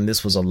remembers when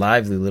this was a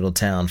lively little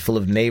town full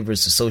of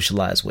neighbors to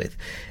socialize with.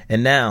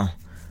 And now,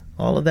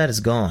 all of that is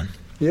gone.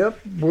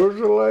 Yep, we're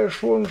the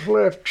last ones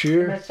left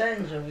here. My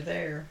son's over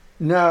there.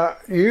 Now,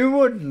 you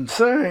wouldn't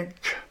think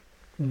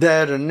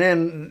that an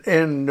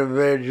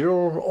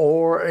individual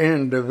or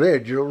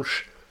individuals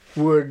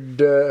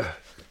would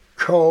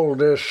call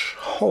this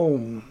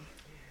home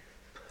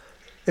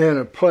in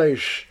a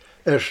place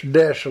as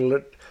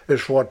desolate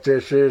as what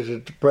this is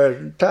at the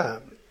present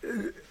time.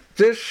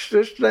 This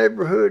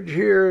neighborhood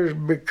here has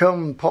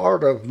become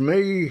part of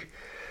me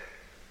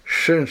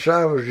since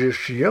I was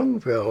just a young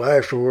fella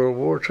after World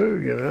War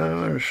II, you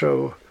know, and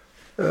so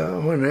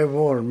when they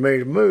wanted me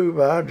to move,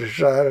 I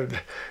decided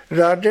that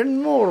I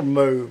didn't want to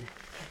move.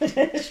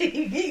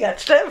 You got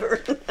stubborn.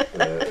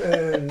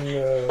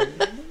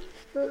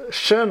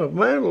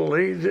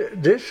 Sentimentally,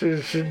 this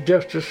is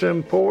just as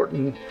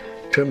important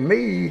to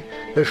me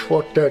as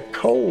what that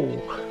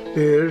coal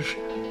is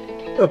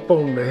up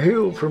on the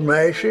hill from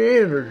Ashy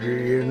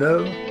Energy, you know.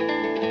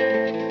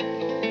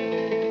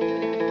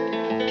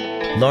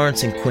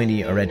 Lawrence and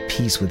Quinny are at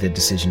peace with their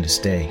decision to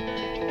stay.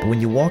 But when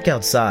you walk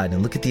outside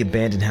and look at the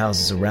abandoned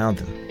houses around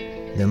them,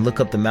 then look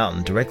up the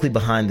mountain directly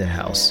behind their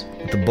house,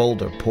 with the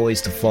boulder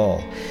poised to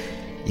fall,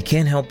 you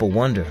can't help but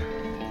wonder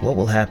what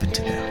will happen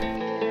to them.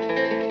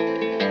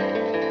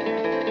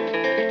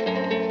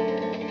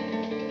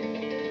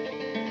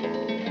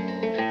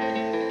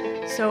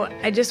 So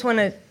I just want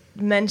to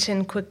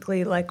mention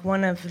quickly, like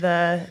one of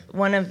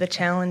the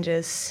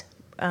challenges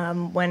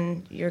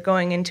when you're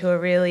going into a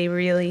really,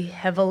 really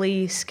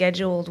heavily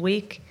scheduled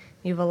week.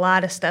 You have a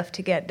lot of stuff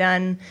to get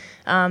done,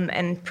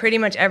 and pretty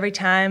much every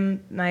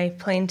time my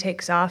plane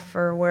takes off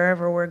for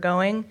wherever we're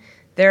going,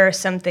 there are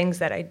some things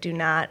that I do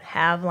not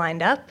have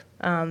lined up.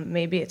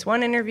 Maybe it's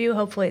one interview,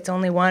 hopefully it's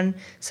only one,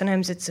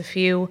 sometimes it's a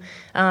few.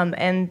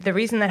 And the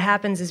reason that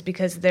happens is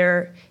because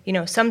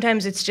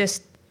sometimes it's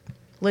just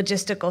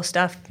logistical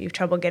stuff. You have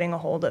trouble getting a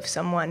hold of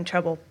someone,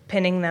 trouble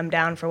pinning them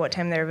down for what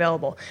time they're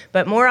available.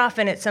 But more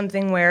often it's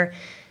something where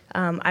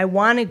I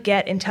want to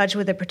get in touch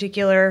with a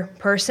particular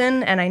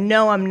person, and I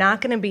know I'm not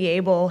going to be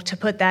able to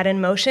put that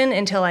in motion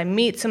until I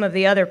meet some of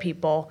the other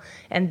people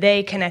and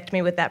they connect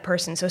me with that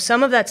person. So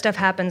some of that stuff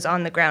happens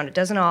on the ground. It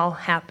doesn't all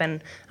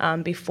happen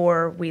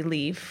before we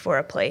leave for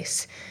a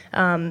place.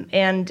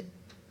 And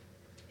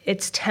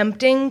it's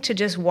tempting to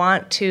just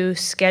want to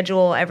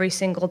schedule every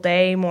single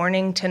day,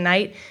 morning to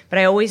night, but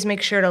I always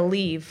make sure to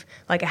leave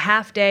like a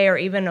half day or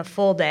even a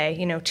full day,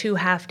 2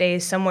 half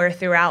days somewhere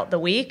throughout the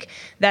week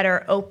that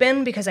are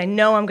open, because I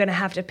know I'm going to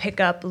have to pick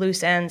up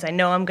loose ends. I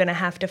know I'm going to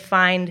have to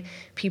find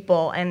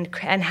people and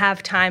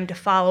have time to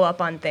follow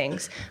up on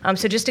things.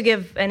 So just to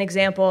give an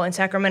example, in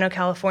Sacramento,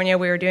 California,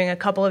 we were doing a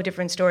couple of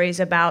different stories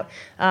about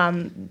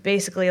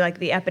basically like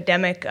the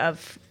epidemic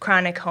of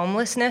chronic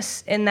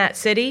homelessness in that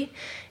city.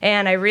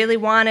 And I really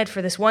wanted,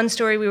 for this one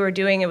story we were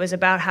doing, it was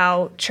about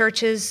how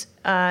churches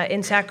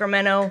in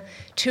Sacramento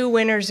 2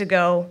 winters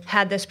ago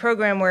had this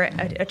program where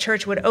a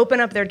church would open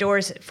up their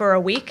doors for a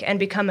week and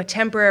become a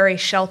temporary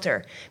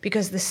shelter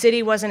because the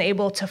city wasn't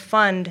able to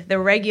fund the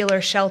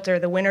regular shelter,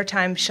 the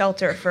wintertime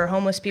shelter for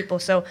homeless people.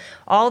 So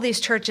all these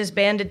churches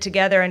banded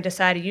together and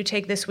decided, you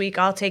take this week,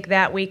 I'll take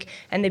that week,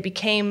 and they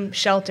became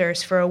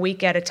shelters for a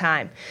week at a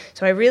time.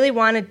 So I really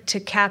wanted to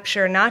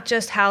capture not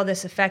just how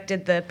this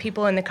affected the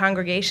people in the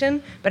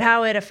congregation, but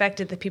how it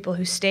affected the people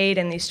who stayed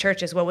in these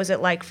churches. What was it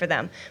like for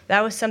them?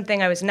 That was something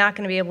I was not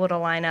going to be able to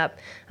line up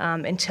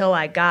until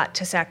I got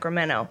to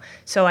Sacramento.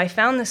 So I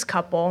found this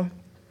couple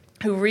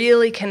who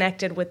really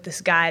connected with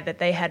this guy that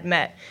they had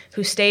met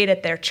who stayed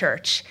at their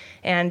church.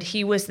 And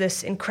he was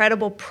this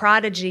incredible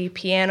prodigy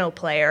piano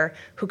player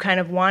who kind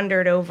of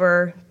wandered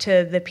over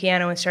to the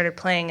piano and started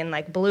playing and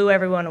like blew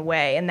everyone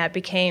away. And that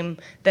became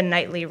the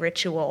nightly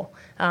ritual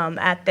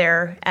at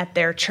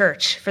their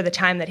church for the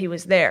time that he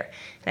was there.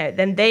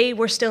 Then they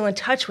were still in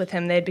touch with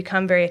him. They had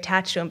become very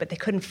attached to him, but they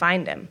couldn't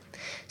find him.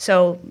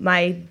 So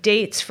my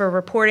dates for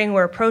reporting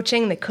were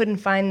approaching. They couldn't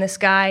find this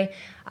guy.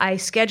 I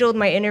scheduled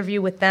my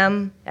interview with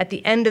them at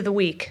the end of the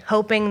week,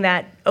 hoping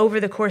that over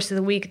the course of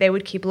the week they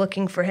would keep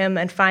looking for him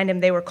and find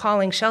him. They were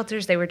calling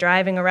shelters. They were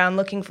driving around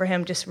looking for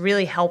him, just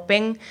really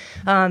helping,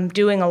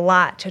 doing a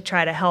lot to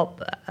try to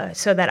help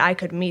so that I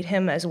could meet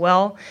him as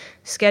well.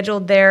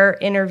 Scheduled their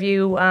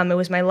interview. It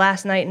was my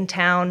last night in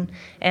town,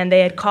 and they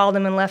had called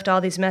him and left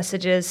all these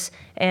messages.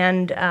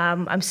 And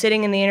I'm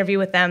sitting in the interview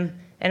with them,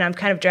 and I'm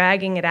kind of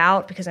dragging it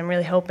out because I'm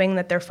really hoping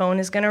that their phone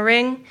is going to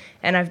ring.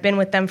 And I've been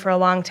with them for a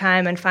long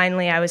time, and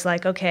finally I was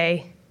like,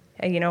 okay,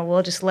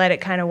 we'll just let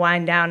it kind of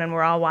wind down, and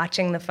we're all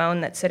watching the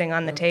phone that's sitting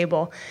on the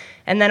table.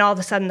 And then all of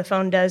a sudden the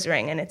phone does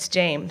ring, and it's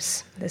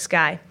James, this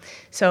guy.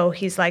 So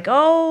he's like,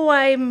 oh,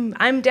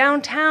 I'm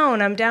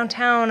downtown.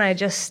 I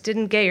just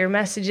didn't get your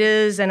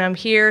messages, and I'm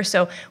here.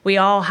 So we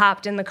all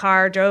hopped in the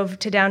car, drove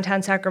to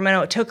downtown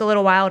Sacramento. It took a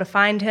little while to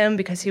find him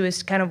because he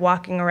was kind of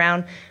walking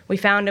around. We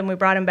found him. We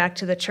brought him back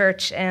to the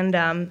church and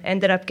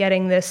ended up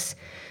getting this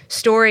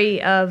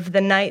story of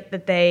the night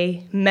that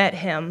they met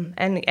him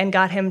and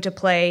got him to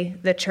play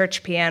the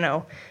church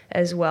piano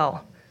as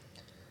well.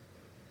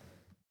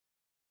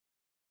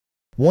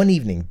 One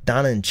evening,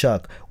 Donna and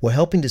Chuck were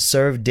helping to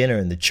serve dinner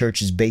in the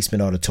church's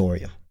basement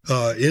auditorium.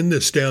 In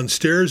this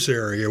downstairs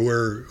area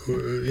where,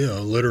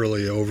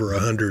 literally over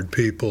 100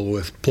 people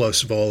with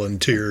plus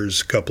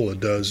volunteers, a couple of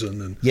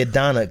dozen. And yet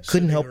Donna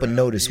couldn't help but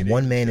notice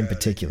one man in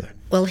particular.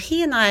 Well,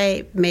 he and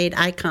I made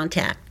eye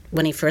contact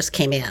when he first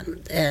came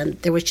in, and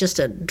there was just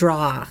a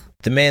draw.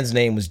 The man's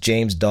name was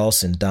James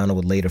Dawson, Donna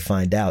would later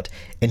find out,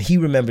 and he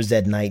remembers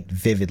that night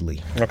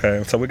vividly.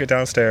 Okay, so we get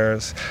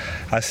downstairs.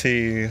 I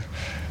see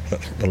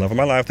the love of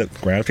my life, the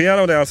grand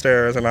piano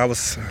downstairs, and I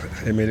was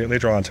immediately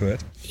drawn to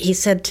it. He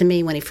said to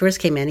me when he first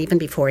came in, even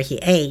before he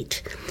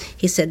ate,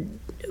 he said,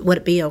 would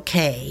it be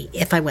okay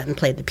if I went and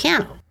played the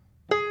piano?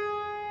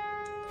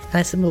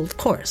 I said, well, of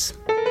course.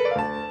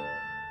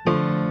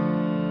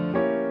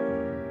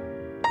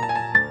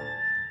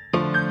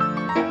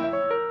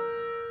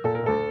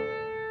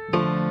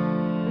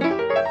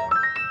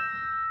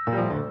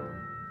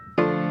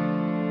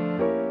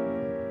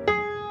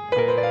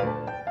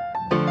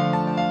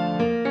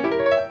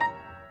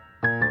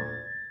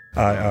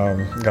 I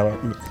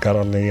got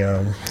on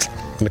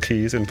the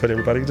keys and put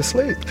everybody to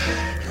sleep,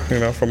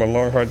 from a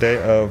long, hard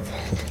day of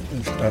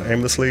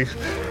aimlessly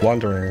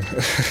wandering.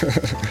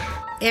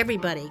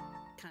 Everybody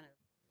kind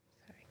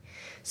of.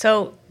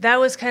 So that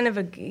was kind of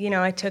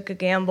I took a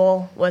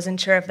gamble, wasn't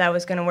sure if that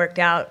was going to work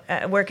out.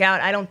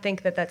 I don't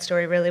think that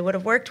story really would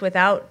have worked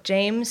without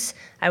James.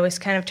 I was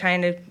kind of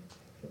trying to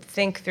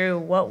think through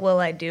what will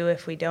I do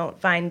if we don't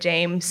find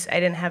James. I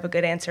didn't have a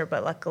good answer,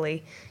 but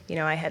luckily,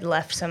 I had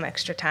left some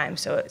extra time,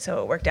 so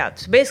it worked out.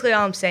 So basically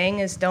all I'm saying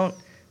is don't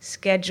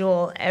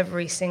schedule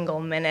every single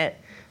minute.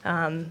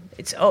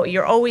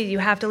 You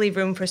have to leave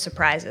room for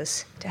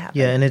surprises to happen.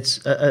 Yeah, and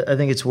I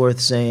think it's worth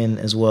saying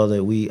as well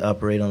that we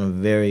operate on a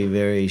very,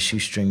 very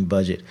shoestring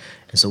budget,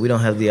 and so we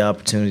don't have the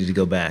opportunity to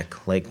go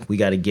back. Like, we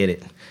got to get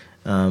it.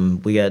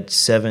 We got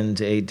 7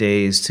 to 8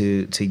 days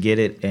to get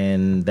it,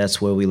 and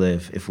that's where we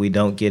live. If we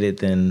don't get it,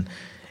 then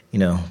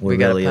we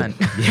got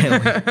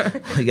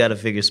to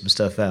figure some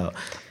stuff out,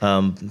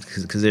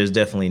 because there's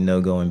definitely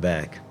no going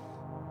back.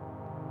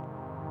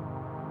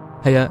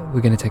 Hey, we're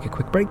going to take a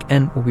quick break,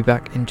 and we'll be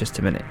back in just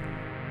a minute.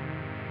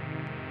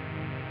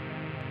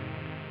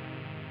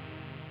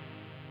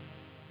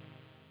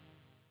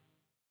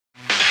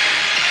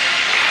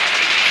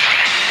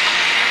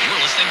 You're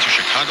listening to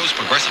Chicago's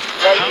Progressive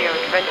Radio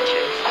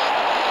Adventures.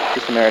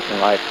 This American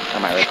Life.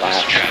 Am I right,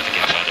 Glass?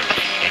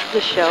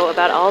 The show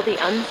about all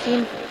the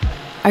unseen.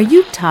 Are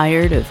you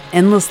tired of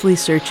endlessly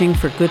searching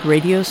for good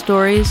radio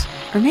stories?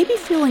 Or maybe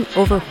feeling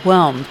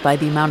overwhelmed by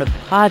the amount of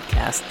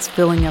podcasts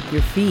filling up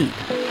your feed?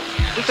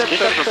 This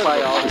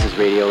is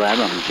Radio Lab.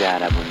 I'm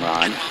Jad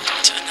Abumrad.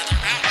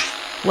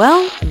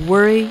 Well,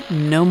 worry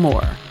no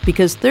more,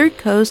 because Third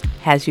Coast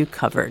has you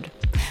covered.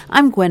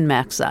 I'm Gwen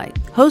Maxey,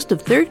 host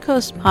of Third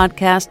Coast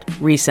podcast,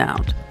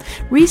 Resound.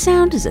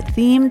 Resound is a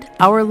themed,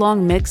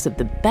 hour-long mix of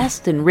the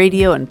best in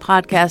radio and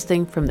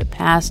podcasting from the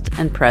past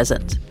and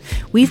present.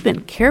 We've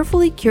been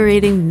carefully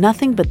curating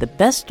nothing but the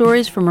best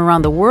stories from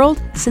around the world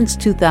since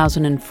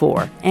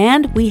 2004,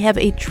 and we have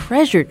a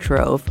treasure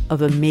trove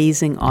of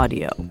amazing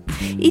audio.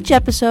 Each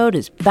episode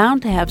is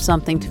bound to have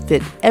something to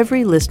fit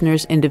every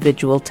listener's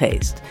individual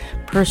taste.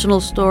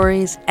 Personal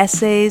stories,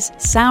 essays,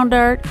 sound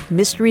art,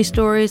 mystery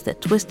stories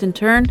that twist and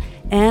turn,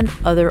 and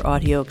other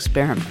audio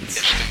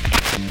experiments.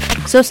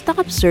 So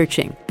stop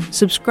searching.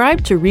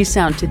 Subscribe to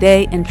Resound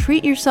today and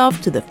treat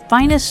yourself to the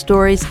finest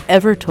stories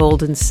ever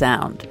told in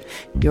sound.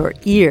 Your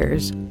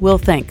ears will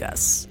thank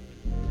us.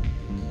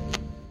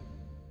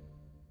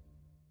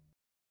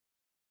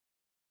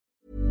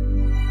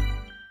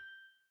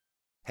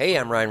 Hey,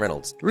 I'm Ryan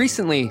Reynolds.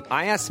 Recently,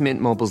 I asked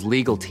Mint Mobile's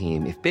legal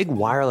team if big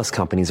wireless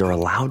companies are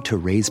allowed to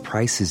raise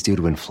prices due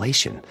to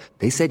inflation.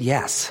 They said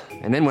yes.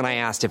 And then when I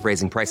asked if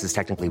raising prices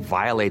technically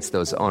violates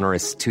those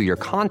onerous 2-year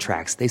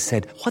contracts, they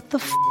said, "What the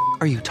f***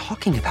 are you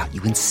talking about,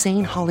 you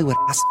insane Hollywood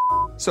ass?"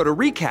 So to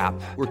recap,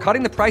 we're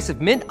cutting the price of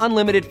Mint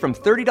Unlimited from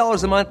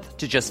 $30 a month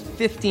to just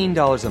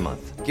 $15 a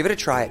month. Give it a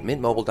try at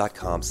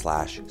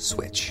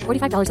mintmobile.com/switch.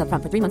 $45 up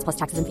front for 3 months plus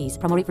taxes and fees.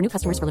 Promo rate for new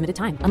customers for limited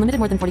time. Unlimited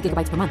more than 40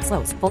 gigabytes per month.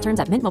 Slows full terms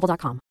at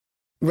mintmobile.com.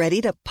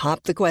 Ready to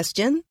pop the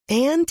question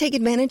and take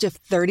advantage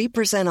of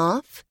 30%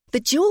 off?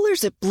 The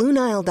jewelers at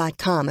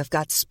BlueNile.com have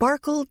got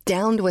sparkle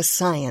down to a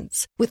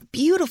science with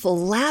beautiful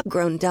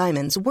lab-grown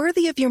diamonds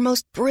worthy of your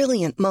most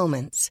brilliant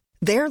moments.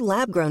 Their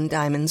lab-grown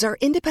diamonds are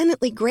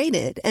independently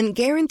graded and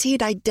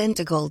guaranteed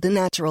identical to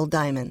natural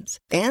diamonds.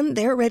 And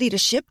they're ready to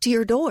ship to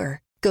your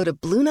door. Go to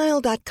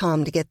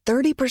BlueNile.com to get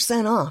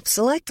 30% off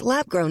select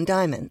lab-grown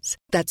diamonds.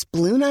 That's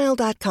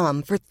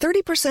BlueNile.com for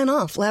 30%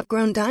 off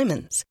lab-grown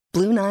diamonds.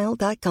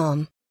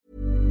 BlueNile.com.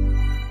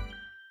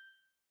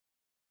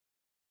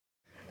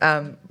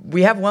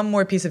 We have one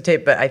more piece of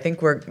tape, but I think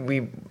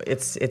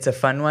it's a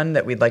fun one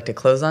that we'd like to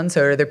close on.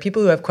 So are there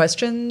people who have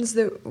questions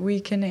that we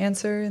can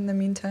answer in the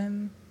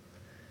meantime?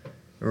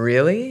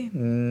 Really?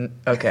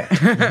 Okay. Go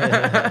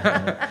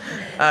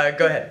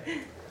ahead.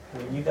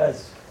 When you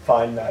guys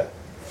find that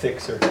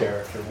fixer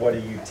character, what do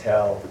you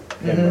tell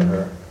him or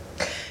her?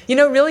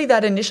 Really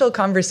that initial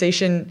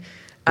conversation...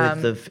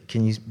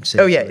 can you say...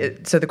 Oh, yeah.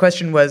 So the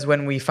question was,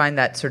 when we find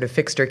that sort of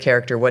fixer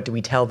character, what do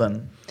we tell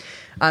them?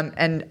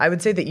 And I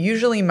would say that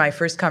usually my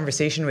first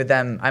conversation with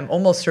them, I'm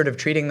almost sort of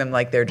treating them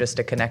like they're just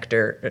a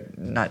connector,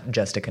 not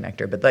just a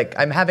connector, but like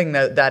I'm having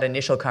that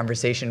initial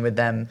conversation with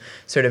them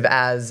sort of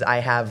as I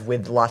have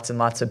with lots and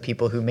lots of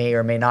people who may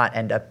or may not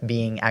end up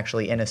being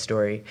actually in a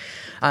story.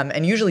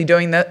 And usually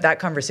during that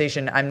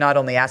conversation, I'm not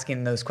only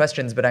asking those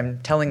questions, but I'm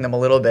telling them a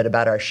little bit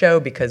about our show,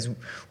 because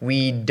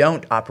we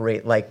don't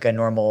operate like a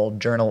normal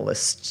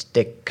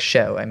journalistic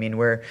show. I mean,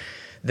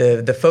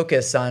 the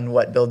focus on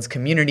what builds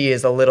community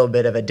is a little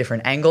bit of a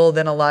different angle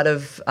than a lot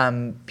of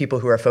people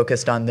who are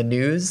focused on the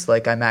news.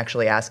 Like, I'm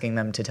actually asking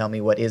them to tell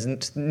me what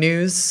isn't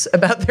news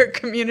about their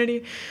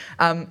community.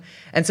 And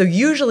so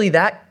usually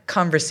that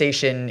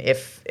conversation,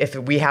 if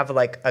we have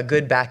like a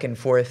good back and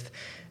forth,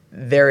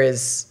 there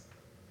is,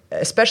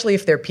 especially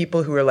if they're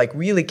people who are like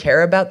really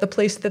care about the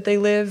place that they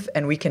live,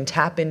 and we can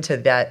tap into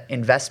that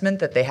investment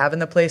that they have in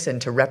the place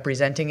and to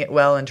representing it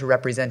well and to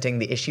representing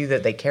the issue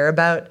that they care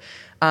about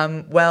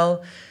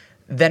well,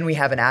 then we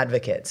have an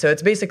advocate. So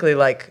it's basically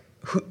like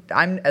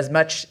I'm as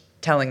much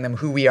telling them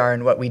who we are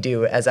and what we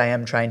do as I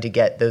am trying to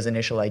get those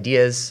initial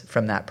ideas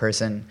from that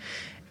person.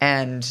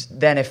 And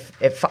then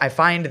if I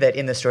find that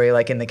in the story,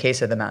 like in the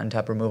case of the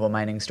mountaintop removal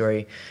mining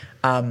story,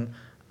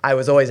 I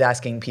was always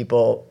asking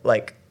people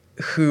like,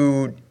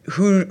 who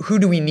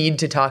do we need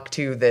to talk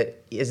to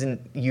that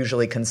isn't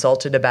usually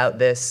consulted about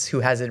this, who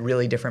has a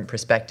really different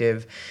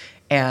perspective.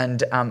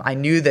 And I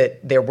knew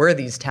that there were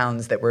these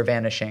towns that were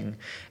vanishing.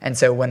 And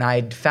so when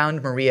I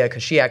found Maria,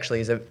 because she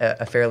actually is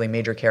a fairly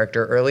major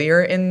character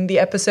earlier in the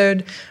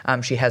episode,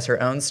 she has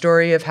her own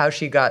story of how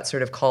she got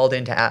sort of called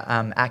into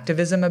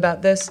activism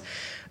about this.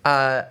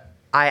 I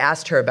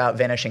asked her about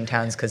vanishing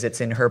towns because it's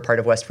in her part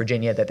of West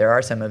Virginia that there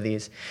are some of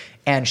these.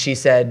 And she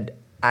said,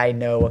 I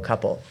know a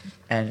couple.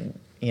 And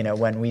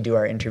when we do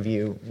our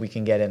interview, we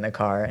can get in the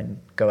car and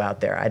go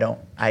out there. I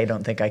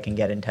don't think I can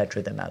get in touch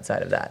with them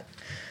outside of that.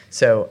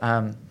 So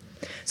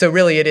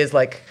really, it is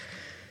like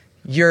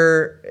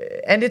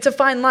and it's a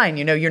fine line.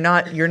 You're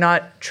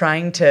not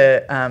trying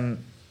to.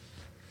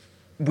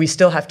 We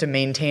still have to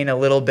maintain a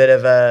little bit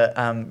of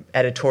a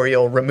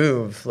editorial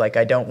remove. Like,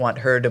 I don't want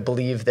her to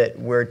believe that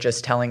we're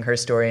just telling her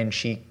story and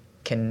she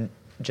can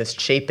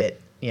just shape it.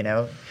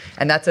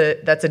 And that's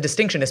a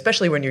distinction,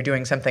 especially when you're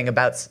doing something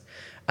about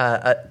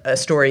a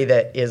story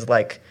that is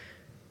like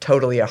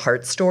totally a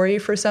heart story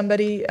for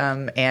somebody,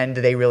 and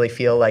they really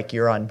feel like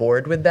you're on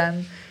board with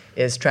them.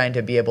 Is trying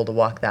to be able to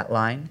walk that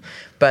line,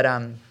 but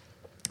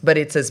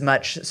it's as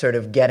much sort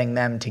of getting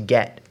them to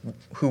get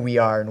who we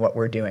are and what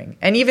we're doing.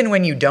 And even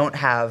when you don't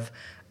have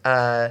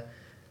a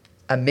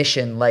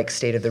mission like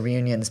State of the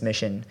Reunion's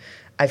mission,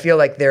 I feel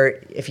like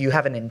if you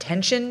have an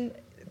intention,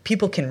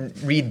 people can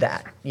read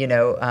that,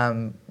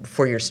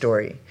 for your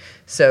story.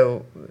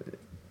 So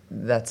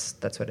that's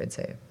what I'd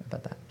say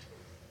about that.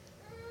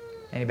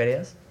 Anybody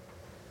else?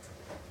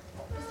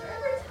 Was there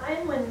ever a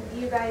time when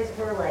you guys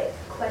were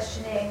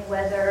questioning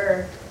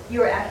whether you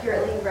were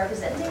accurately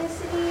representing a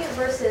city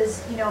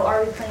versus,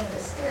 are we playing the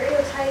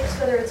stereotypes,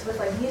 whether it's with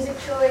music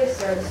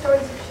choice or the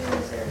stories you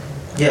choose? Or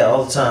yeah,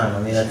 all the time. I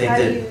mean, I think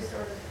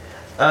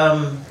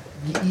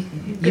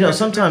that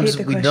sometimes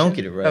we don't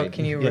get it right. Oh,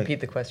 can you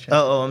repeat the question?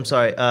 Oh, I'm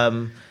sorry.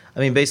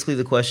 Basically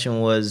the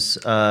question was,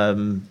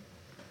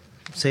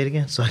 say it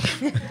again. So Was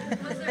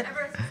there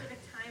ever a specific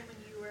time when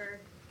you were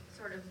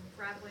sort of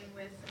grappling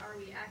with, are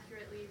we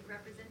accurately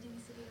representing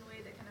a city in a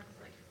way that kind of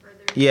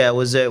further? Yeah,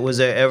 was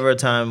there ever a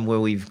time where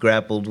we've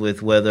grappled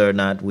with whether or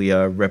not we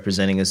are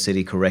representing a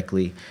city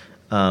correctly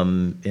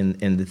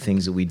in the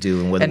things that we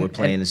do, and whether we're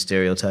playing the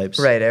stereotypes?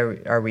 Right.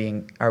 Are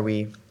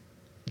we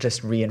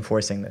just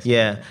reinforcing this?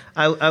 Yeah,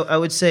 I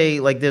would say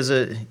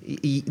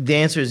the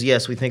answer is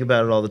yes. We think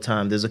about it all the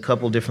time. There's a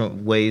couple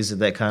different ways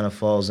that kind of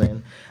falls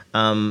in.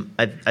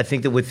 I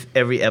think that with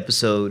every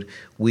episode,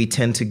 we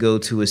tend to go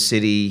to a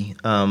city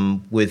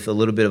with a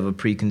little bit of a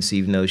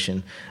preconceived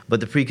notion. But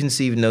the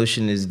preconceived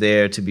notion is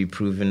there to be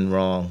proven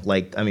wrong.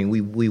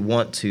 We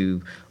want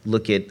to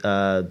look at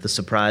the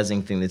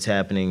surprising thing that's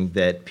happening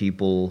that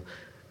people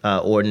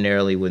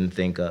ordinarily wouldn't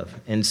think of.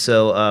 And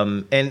so,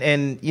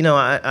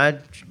 I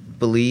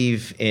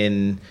believe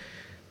in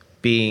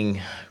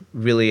being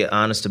really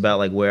honest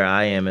about where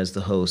I am as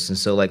the host. And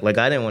so I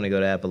didn't want to go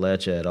to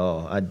Appalachia at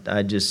all.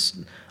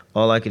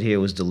 All I could hear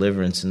was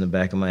Deliverance in the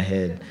back of my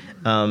head.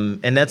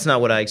 And that's not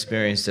what I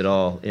experienced at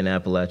all in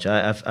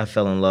Appalachia. I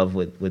fell in love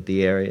with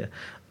the area.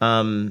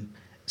 I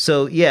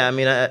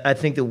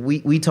think that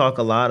we talk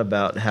a lot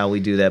about how we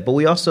do that. But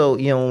we also,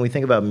 when we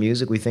think about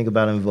music, we think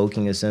about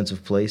invoking a sense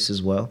of place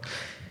as well.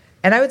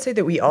 And I would say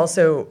that we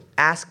also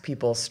ask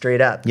people straight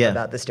up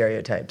about the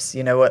stereotypes.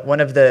 One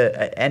of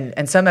the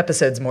and some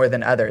episodes more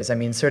than others. I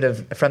mean, sort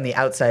of from the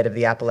outside of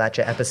the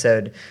Appalachia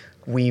episode,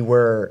 we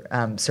were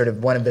sort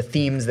of one of the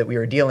themes that we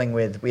were dealing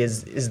with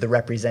is the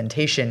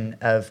representation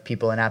of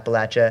people in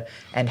Appalachia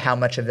and how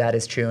much of that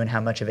is true and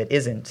how much of it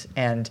isn't.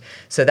 And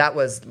so that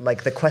was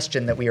the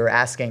question that we were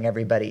asking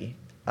everybody.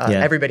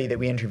 Everybody that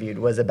we interviewed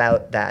was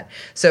about that.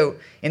 So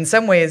in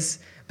some ways,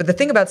 but the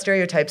thing about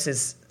stereotypes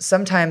is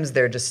sometimes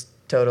they're just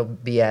total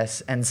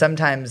BS, and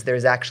sometimes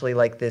there's actually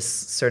this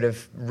sort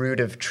of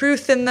root of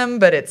truth in them,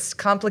 but it's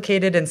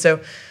complicated, and so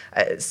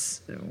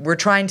we're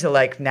trying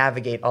to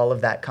navigate all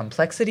of that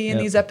complexity in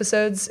these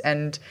episodes,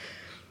 and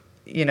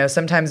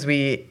sometimes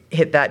we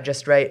hit that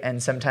just right,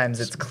 and sometimes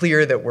it's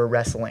clear that we're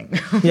wrestling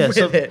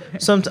with it.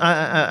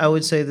 I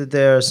would say that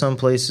there are some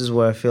places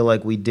where I feel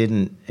like we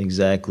didn't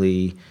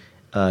exactly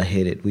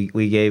hit it.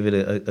 We gave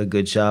it a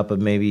good shot, but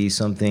maybe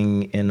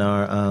something in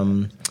our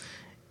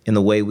in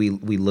the way we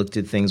looked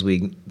at things,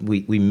 we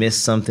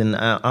missed something.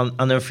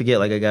 I'll never forget.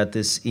 I got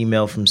this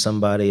email from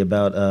somebody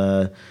about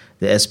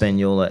the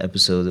Espanola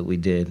episode that we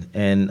did,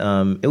 and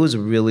it was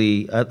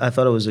I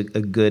thought it was a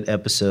good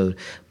episode.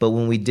 But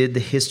when we did the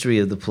history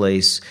of the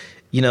place,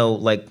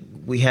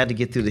 we had to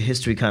get through the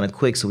history kind of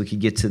quick so we could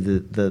get to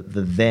the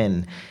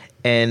then,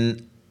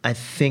 and I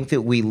think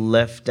that we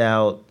left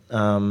out.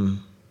 And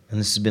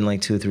this has been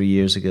 2 or 3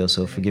 years ago,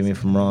 so forgive me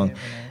if I'm wrong.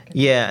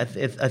 Yeah, I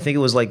think it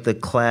was the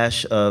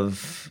clash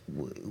of.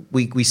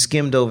 We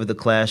skimmed over the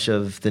clash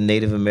of the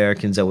Native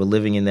Americans that were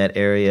living in that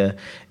area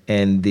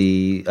and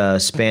the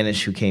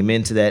Spanish who came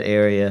into that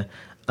area.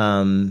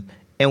 And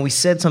And we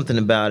said something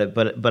about it,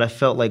 but I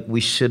felt like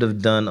we should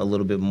have done a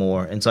little bit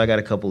more. And so I got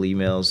a couple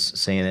emails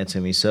saying that to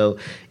me. So,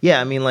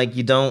 yeah, I mean, like,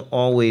 you don't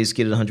always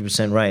get it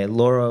 100% right.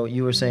 Laura,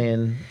 you were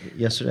saying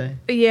yesterday?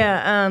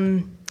 Yeah,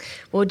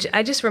 well,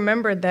 I just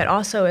remembered that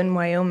also in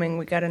Wyoming,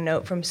 we got a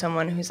note from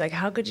someone who's like,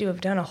 how could you have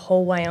done a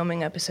whole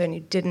Wyoming episode and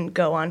you didn't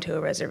go onto a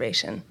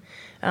reservation?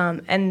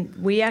 And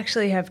we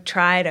actually have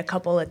tried a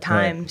couple of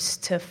times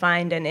to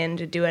find an inn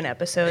to do an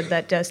episode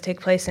that does take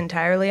place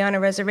entirely on a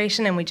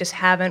reservation, and we just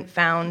haven't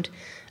found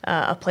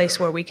a place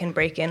where we can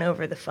break in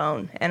over the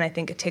phone, and I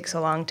think it takes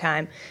a long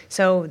time.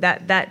 So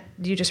that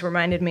you just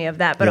reminded me of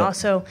that, but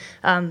also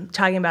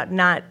talking about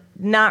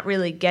not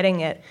really getting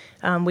it.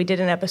 We did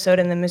an episode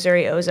in the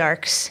Missouri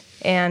Ozarks,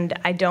 and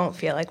I don't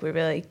feel like we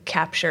really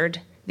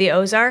captured the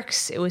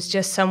Ozarks. It was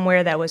just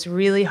somewhere that was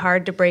really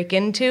hard to break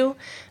into.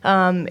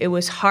 It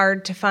was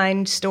hard to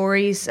find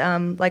stories,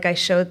 like I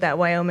showed that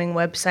Wyoming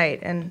website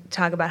and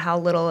talk about how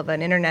little of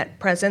an internet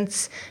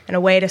presence and a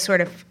way to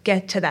sort of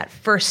get to that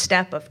first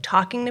step of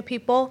talking to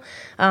people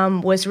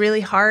was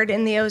really hard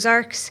in the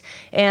Ozarks.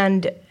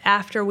 And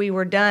after we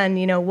were done,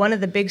 one of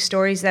the big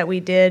stories that we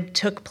did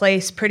took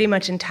place pretty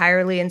much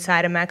entirely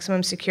inside a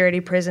maximum security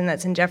prison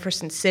that's in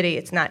Jefferson City.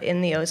 It's not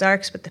in the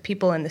Ozarks, but the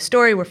people in the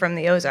story were from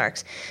the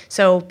Ozarks.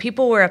 So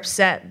people were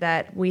upset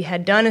that we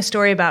had done a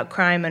story about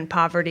crime and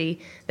poverty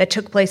that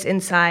took place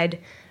inside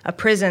a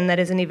prison that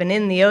isn't even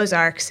in the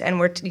Ozarks, and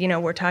we're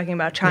talking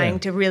about trying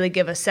to really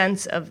give a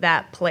sense of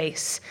that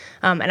place.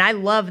 And I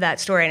love that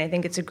story, and I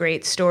think it's a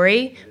great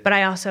story. But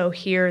I also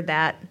hear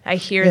that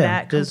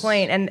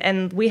complaint,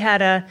 and we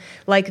had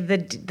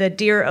the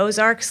Dear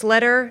Ozarks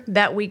letter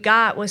that we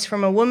got was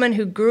from a woman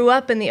who grew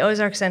up in the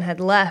Ozarks and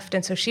had left,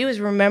 and so she was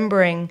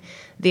remembering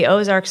the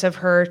Ozarks of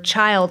her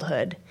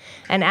childhood.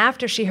 And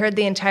after she heard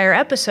the entire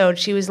episode,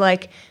 she was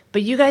like,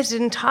 but you guys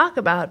didn't talk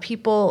about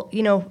people,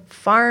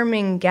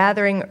 farming,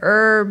 gathering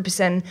herbs,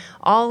 and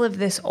all of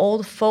this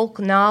old folk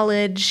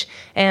knowledge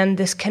and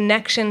this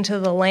connection to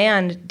the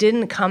land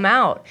didn't come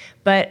out.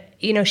 But,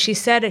 she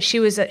said she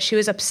was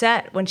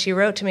upset when she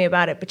wrote to me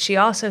about it, but she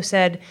also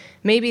said,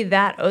 maybe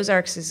that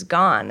Ozarks is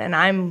gone, and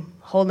I'm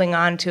holding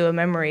on to a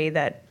memory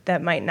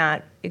that might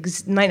not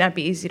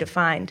be easy to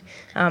find.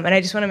 And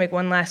I just want to make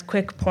one last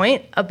quick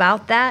point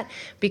about that,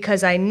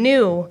 because I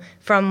knew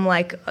from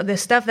the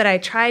stuff that I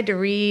tried to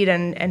read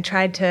and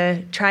tried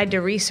to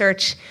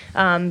research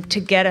to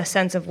get a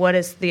sense of what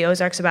is the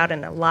Ozarks about,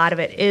 and a lot of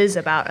it is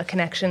about a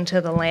connection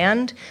to the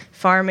land,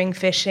 farming,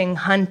 fishing,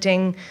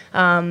 hunting.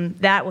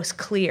 That was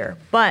clear.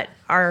 But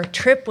our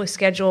trip was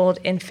scheduled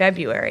in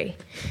February.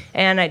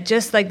 And I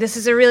just this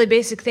is a really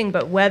basic thing,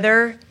 but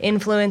weather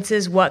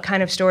influences what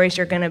kind of stories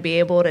you're going to be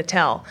able to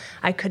tell.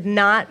 I could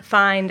not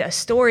find a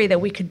story that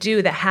we could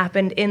do that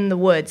happened in the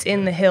woods,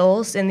 in the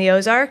hills, in the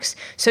Ozarks.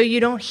 So you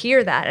don't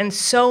hear that, and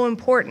so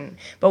important.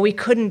 But we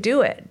couldn't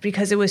do it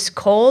because it was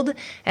cold,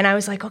 and I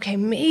was like, okay,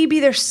 maybe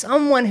there's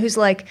someone who's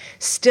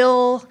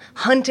still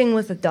hunting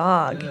with a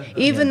dog,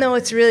 even though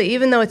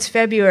it's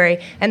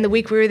February. And the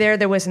week we were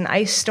there was an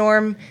ice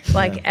storm.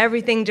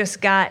 Everything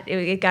just got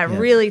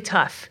really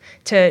tough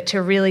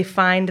to really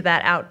find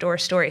that outdoor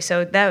story.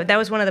 So that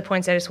was one of the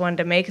points I just wanted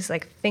to make, is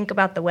think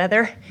about the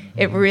weather.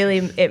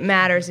 It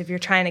matters if you're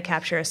trying to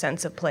capture a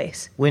sense of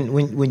place.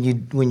 When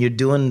you're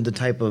doing the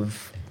type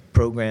of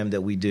program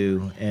that we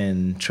do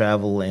and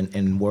travel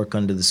and work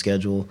under the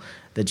schedule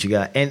that you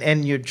got,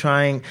 and you're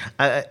trying,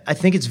 I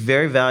think it's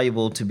very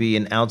valuable to be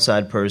an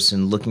outside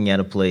person looking at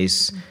a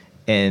place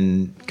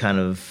and kind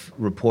of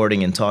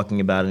reporting and talking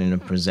about it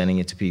and presenting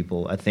it to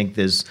people. I think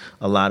there's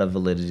a lot of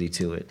validity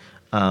to it,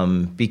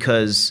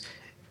 because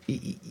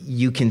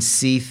you can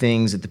see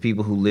things that the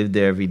people who live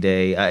there every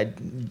day.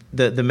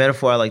 The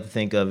metaphor I like to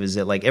think of is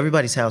that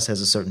everybody's house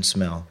has a certain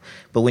smell,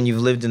 but when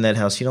you've lived in that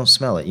house, you don't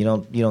smell it. You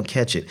don't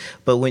catch it.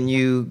 But when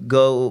you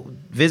go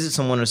visit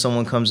someone or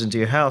someone comes into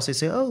your house, they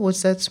say, "Oh,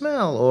 what's that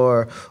smell?"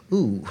 Or,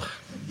 "Ooh."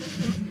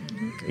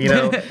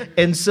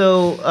 And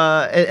so,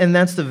 and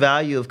that's the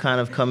value of kind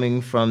of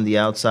coming from the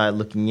outside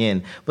looking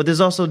in. But there's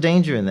also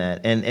danger in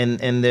that,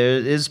 and there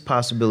is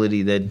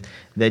possibility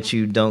that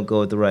you don't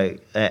go at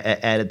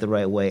it the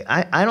right way.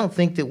 I don't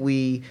think that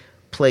we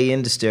play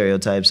into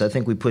stereotypes. I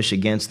think we push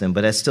against them,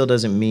 but that still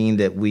doesn't mean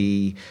that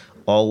we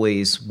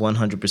always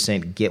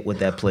 100% get what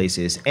that place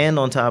is. And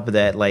on top of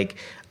that,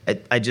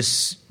 I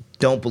just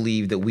don't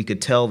believe that we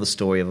could tell the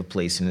story of a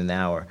place in an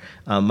hour.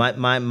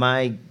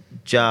 My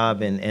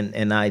job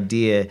and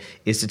idea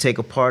is to take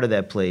a part of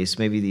that place,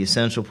 maybe the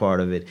essential part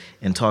of it,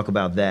 and talk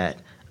about that.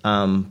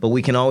 But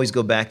we can always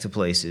go back to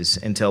places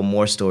and tell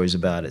more stories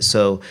about it.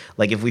 So,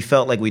 if we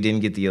felt like we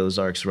didn't get the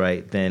Ozarks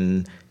right,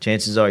 then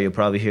chances are you'll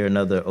probably hear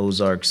another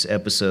Ozarks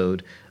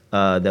episode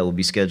that will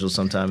be scheduled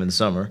sometime in the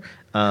summer,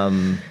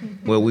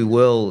 where we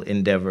will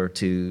endeavor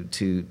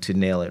to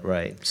nail it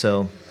right.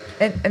 So.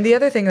 And the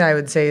other thing that I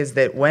would say is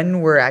that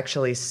when we're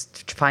actually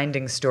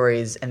finding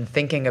stories and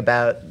thinking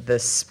about the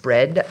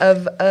spread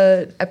of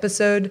an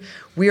episode,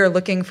 we are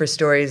looking for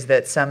stories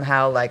that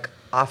somehow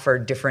offer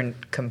different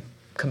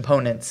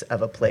components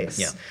of a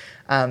place,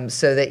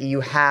 so that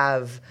you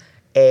have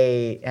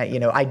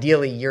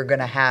ideally you're going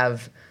to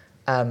have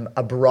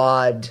a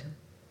broad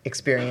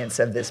experience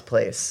of this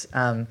place.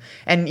 And,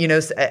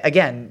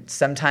 again,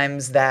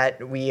 sometimes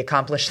that we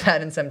accomplish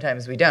that and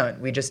sometimes we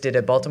don't. We just did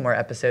a Baltimore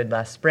episode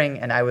last spring,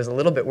 and I was a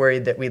little bit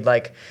worried that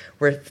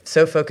we're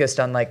so focused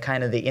on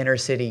kind of the inner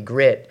city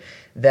grit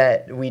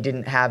that we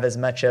didn't have as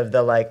much of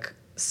the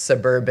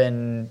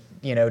suburban,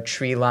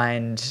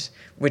 tree-lined,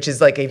 which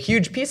is a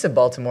huge piece of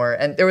Baltimore.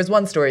 And there was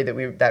one story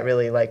that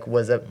really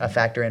was a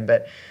factor in,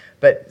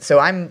 but so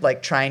I'm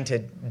trying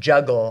to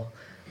juggle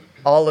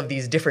all of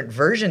these different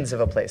versions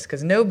of a place,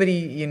 because nobody,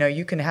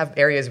 you can have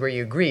areas where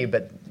you agree,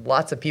 but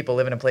lots of people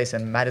live in a place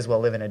and might as well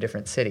live in a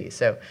different city.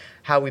 So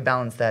how we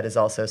balance that is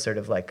also sort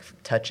of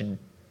touch and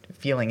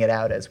feeling it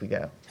out as we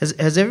go.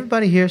 Has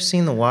everybody here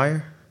seen The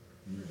Wire?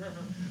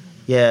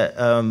 Yeah,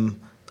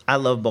 I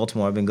love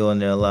Baltimore. I've been going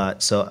there a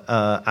lot. So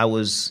I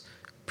was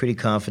pretty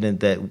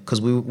confident that,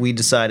 because we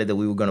decided that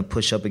we were going to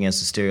push up against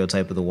the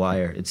stereotype of The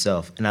Wire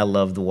itself, and I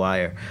love The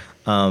Wire.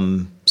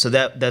 So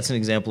that's an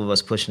example of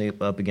us pushing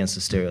it up against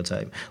the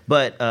stereotype.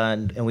 But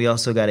and we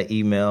also got an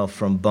email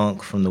from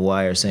Bunk from The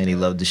Wire saying he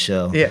loved the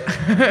show. Yeah,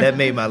 that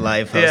made my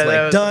life. I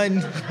was done,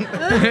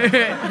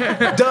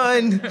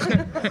 done.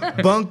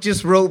 Bunk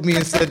just wrote me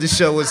and said the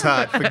show was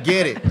hot.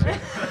 Forget it.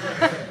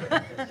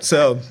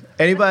 So,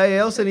 anybody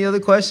else? Any other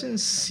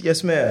questions?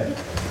 Yes, ma'am.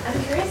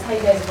 I'm curious how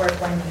you guys work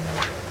when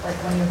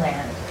you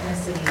land in a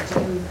city.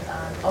 Do you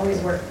always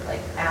work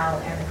Al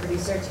and the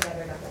producer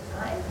together the whole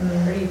time,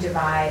 or do you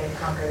divide and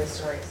conquer the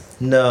stories?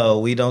 No,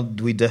 we don't.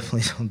 We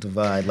definitely don't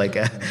divide.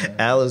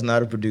 Al is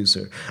not a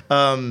producer.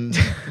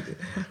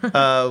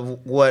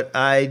 What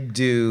I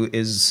do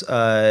is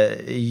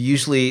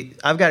usually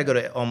I've got to go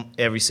to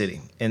every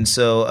city, and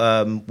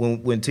so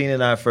when Tina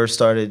and I first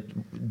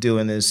started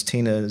doing this,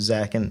 Tina,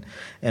 Zach, and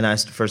I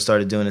first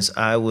started doing this,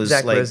 I was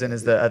Zach Rosen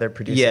is the other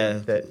producer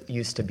that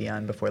used to be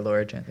on before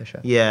Laura joined the show.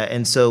 Yeah,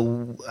 and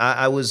so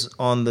I was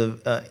on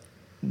the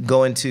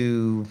going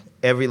to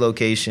every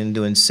location,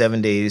 doing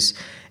 7 days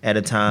at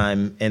a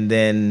time, and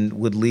then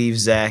would leave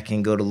Zach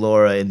and go to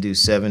Laura and do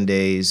 7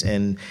 days,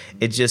 and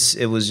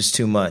it was just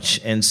too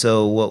much. And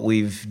so what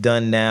we've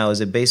done now is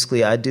that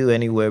basically I do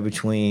anywhere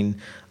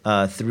between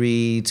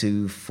 3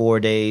 to 4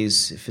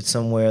 days. If it's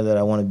somewhere that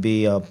I want to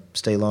be, I'll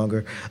stay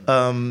longer.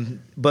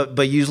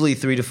 But usually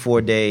 3 to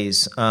 4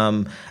 days.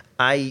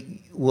 I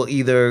will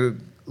either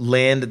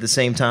land at the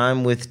same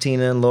time with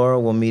Tina and Laura.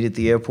 We'll meet at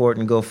the airport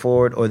and go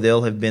forward, or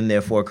they'll have been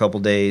there for a couple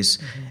days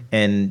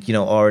and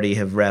already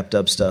have wrapped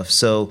up stuff.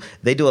 So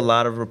they do a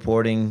lot of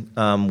reporting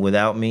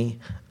without me.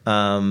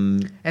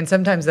 And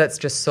sometimes that's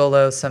just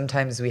solo.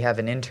 Sometimes we have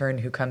an intern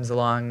who comes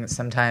along.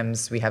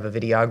 Sometimes we have a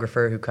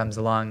videographer who comes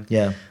along.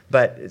 Yeah.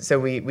 But so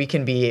we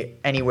can be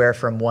anywhere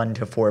from 1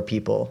 to 4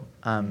 people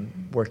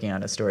working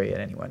on a story at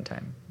any one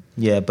time.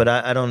 Yeah, but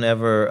I don't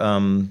ever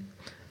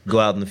go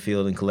out in the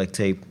field and collect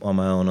tape on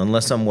my own,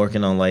 unless I'm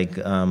working on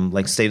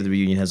like State of the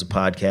Reunion has a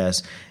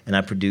podcast, and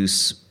I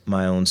produce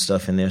my own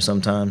stuff in there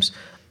sometimes.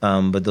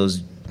 But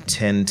those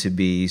tend to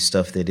be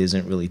stuff that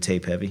isn't really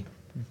tape heavy.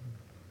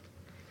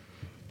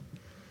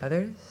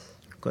 Others?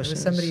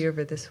 Questions? There was somebody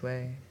over this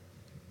way.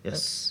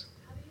 Yes.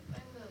 How do you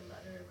find the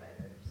letter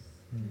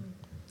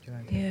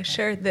writers? Yeah,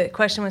 sure. The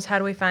question was, how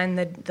do we find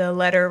the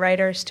letter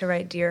writers to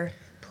write Dear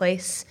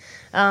Place?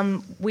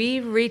 We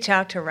reach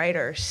out to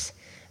writers.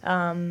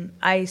 In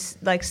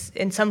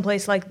some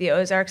place like the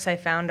Ozarks, I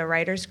found a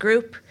writers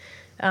group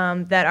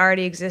that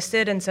already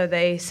existed, and so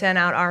they sent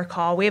out our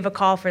call. We have a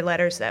call for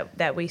letters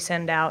that we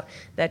send out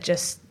that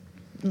just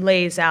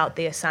lays out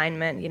the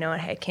assignment.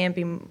 It can't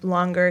be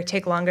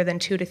take longer than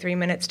 2 to 3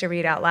 minutes to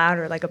read out loud,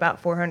 or about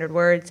 400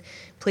 words.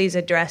 Please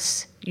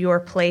address your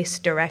place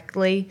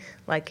directly,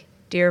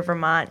 Dear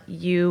Vermont,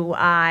 you,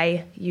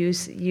 I,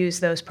 use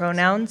those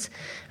pronouns,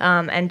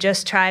 and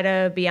just try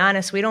to be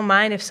honest. We don't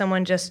mind if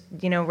someone just,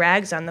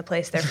 rags on the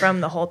place they're from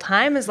the whole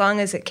time, as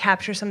long as it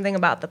captures something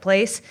about the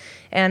place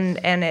and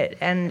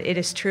it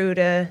is true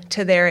to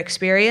their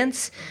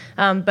experience.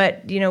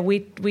 But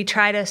we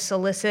try to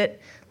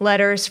solicit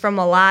letters from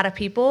a lot of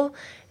people,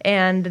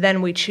 and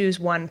then we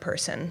choose one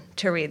person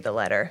to read the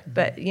letter.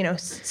 But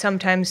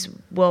sometimes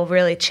we'll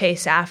really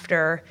chase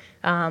after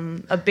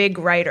a big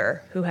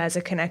writer who has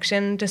a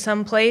connection to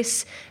some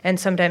place, and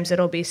sometimes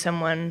it'll be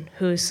someone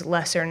who's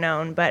lesser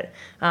known. But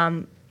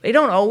we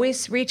don't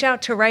always reach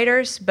out to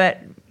writers,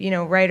 but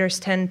writers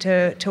tend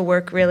to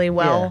work really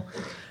well.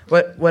 Yeah.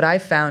 What I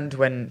found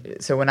when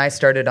I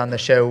started on the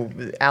show,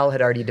 Al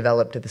had already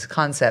developed this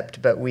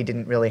concept, but we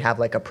didn't really have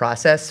a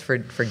process for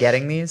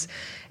getting these.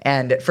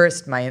 And at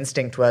first, my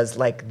instinct was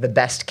the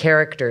best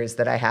characters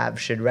that I have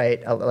should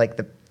write,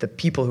 the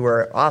people who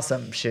are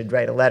awesome should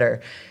write a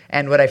letter.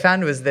 And what I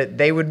found was that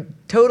they would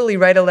totally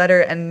write a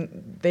letter,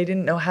 and they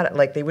didn't know how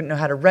to, they wouldn't know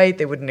how to write,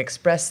 they wouldn't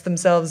express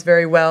themselves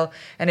very well,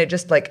 and it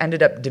just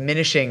ended up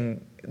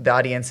diminishing the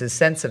audience's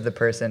sense of the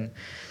person.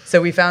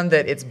 So we found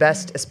that it's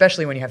best,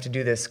 especially when you have to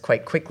do this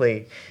quite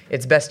quickly,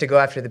 it's best to go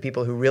after the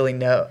people who really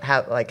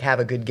have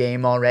a good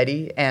game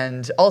already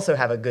and also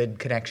have a good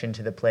connection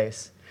to the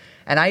place.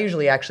 And I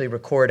usually actually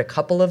record a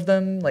couple of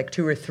them, like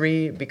 2 or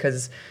 3,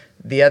 because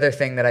the other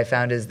thing that I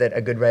found is that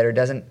a good writer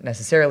doesn't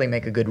necessarily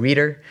make a good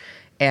reader,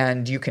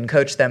 and you can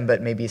coach them,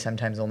 but maybe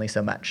sometimes only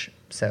so much.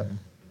 So,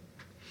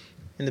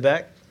 in the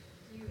back.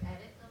 Do you edit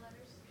the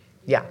letters?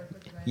 Yeah.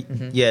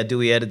 Yeah. Do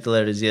we edit the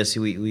letters? Yes,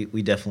 we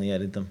definitely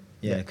edit them.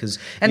 Yeah, because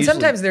and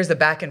sometimes there's a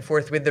back and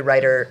forth with the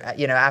writer.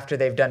 After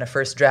they've done a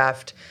first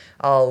draft,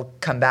 I'll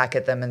come back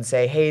at them and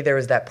say, "Hey, there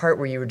was that part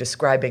where you were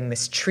describing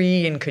this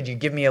tree, and could you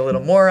give me a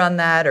little more on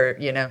that?" Or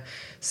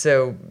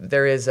so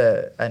there is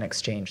an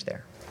exchange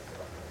there.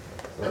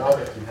 So now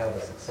that you have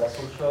a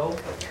successful show,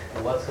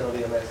 what's going to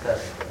be the next step?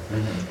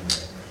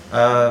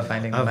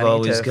 Finding the I've money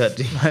always to got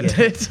fund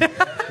it.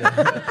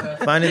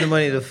 Finding the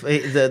money to.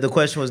 The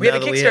question was We now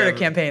have a that Kickstarter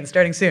campaign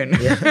starting soon.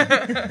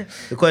 Yeah.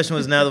 The question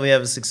was, now that we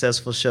have a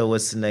successful show,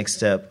 what's the next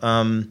step?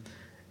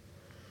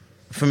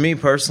 For me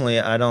personally,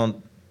 I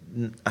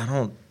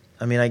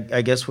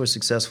guess we're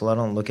successful. I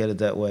don't look at it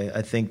that way.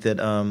 I think that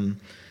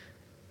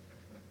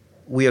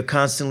we are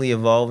constantly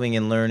evolving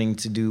and learning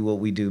to do what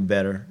we do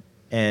better.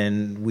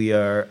 And we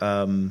are,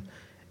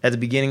 at the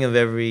beginning of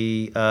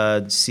every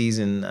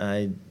season,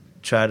 I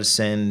try to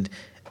send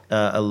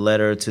a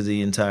letter to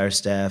the entire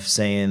staff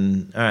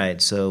saying, all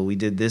right, so we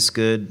did this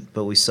good,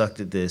 but we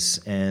sucked at this,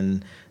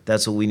 and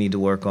that's what we need to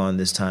work on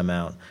this time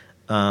out.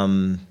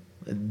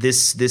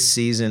 This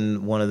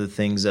season, one of the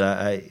things that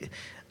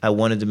I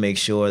wanted to make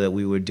sure that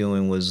we were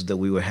doing was that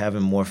we were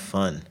having more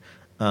fun.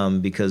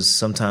 Because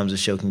sometimes the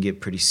show can get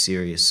pretty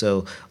serious.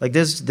 So, like,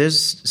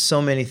 there's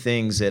so many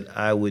things that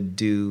I would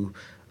do,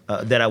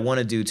 that I want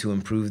to do to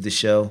improve the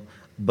show.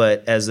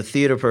 But as a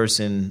theater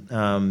person,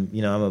 I'm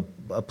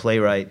a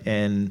playwright,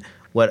 and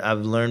what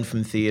I've learned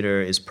from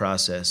theater is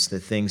process.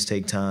 That things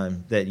take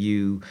time. That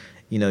you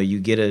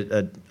get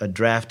a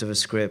draft of a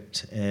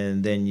script,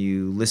 and then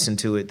you listen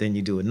to it, then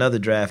you do another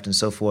draft, and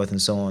so forth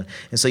and so on.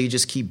 And so you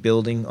just keep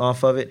building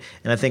off of it.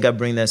 And I think I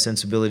bring that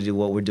sensibility to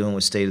what we're doing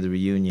with State of the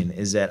Reunion,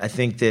 is that I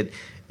think that,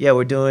 yeah,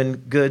 we're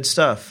doing good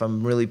stuff.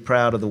 I'm really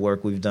proud of the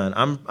work we've done.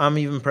 I'm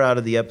even proud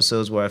of the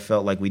episodes where I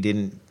felt like we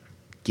didn't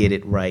get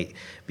it right,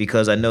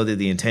 because I know that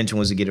the intention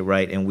was to get it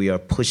right, and we are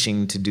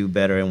pushing to do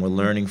better, and we're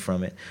learning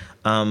from it.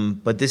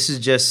 But this is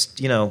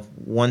just,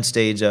 one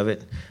stage of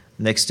it.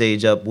 Next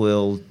stage up,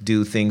 we'll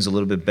do things a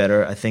little bit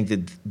better. I think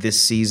that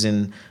this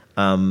season,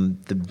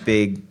 the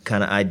big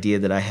kind of idea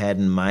that I had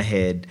in my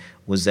head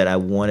was that I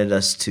wanted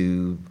us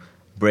to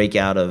break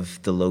out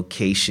of the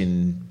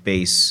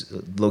location-based,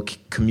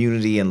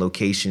 community and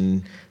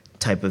location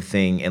type of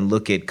thing, and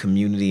look at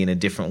community in a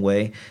different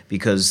way,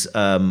 because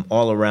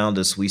all around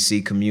us we see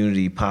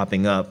community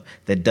popping up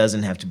that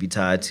doesn't have to be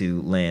tied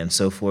to land.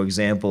 So, for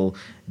example,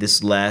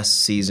 this last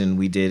season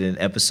we did an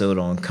episode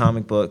on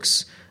comic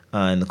books,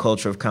 and the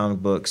culture of comic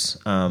books.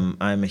 I'm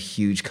a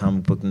huge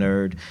comic book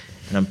nerd,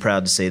 and I'm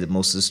proud to say that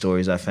most of the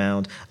stories I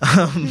found,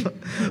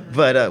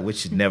 but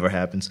which never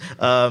happens.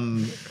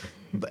 And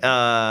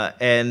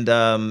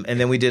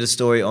then we did a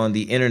story on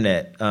the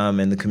internet,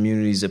 and the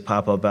communities that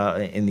pop up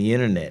out in the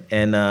internet,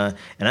 and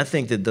I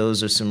think that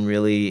those are some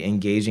really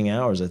engaging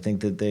hours. I think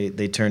that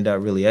they turned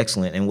out really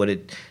excellent, and what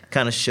it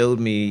kind of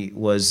showed me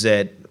was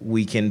that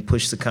we can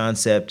push the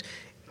concept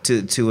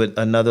to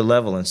another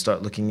level and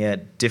start looking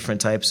at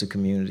different types of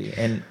community.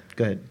 And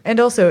go ahead.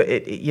 And also,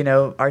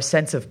 our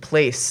sense of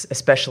place,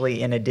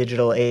 especially in a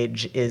digital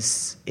age,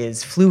 is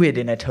fluid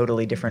in a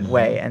totally different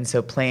way. And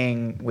so,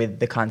 playing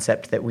with the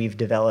concept that we've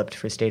developed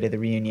for State of the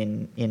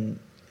Reunion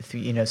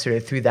sort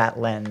of through that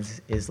lens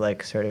is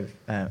like sort of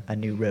a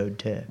new road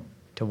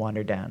to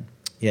wander down.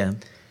 Yeah.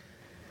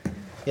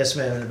 Yes,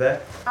 ma'am, in the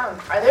back.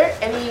 Are there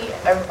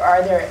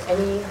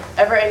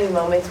ever any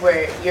moments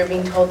where you're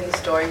being told these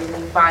stories and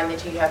you find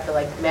that you have to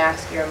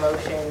mask your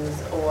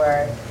emotions,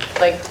 or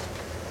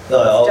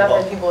stuff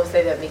that people will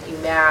say that make you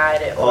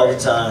mad? All the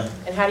time.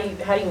 And how do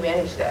you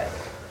manage that?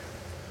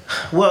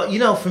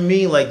 Well, for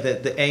me,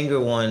 the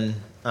anger one,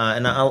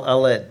 and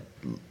I'll let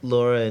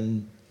Laura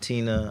and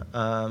Tina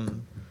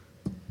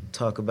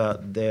talk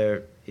about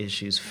their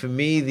issues. For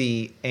me,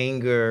 the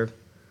anger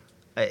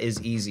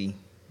is easy.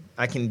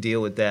 I can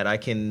deal with that. I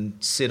can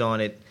sit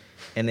on it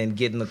and then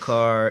get in the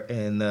car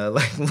and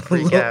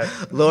freak out.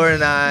 Laura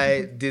and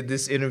I did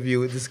this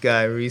interview with this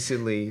guy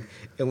recently,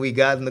 and we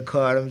got in the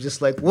car and I'm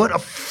just like, what a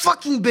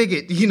fucking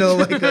bigot,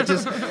 I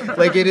just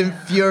it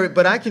infuriates,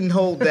 but I can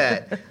hold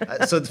that.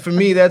 So for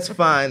me, that's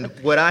fine.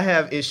 What I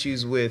have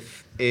issues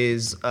with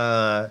is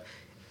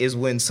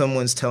when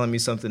someone's telling me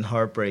something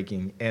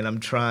heartbreaking and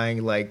I'm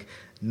trying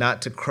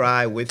not to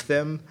cry with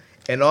them.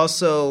 And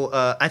also,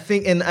 I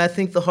think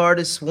the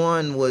hardest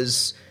one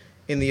was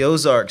in the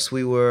Ozarks.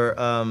 We were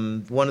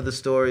one of the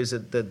stories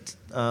that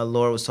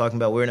Laura was talking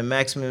about. We're in a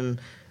maximum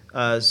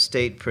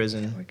state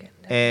prison,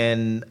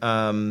 and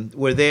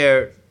we're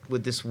there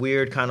with this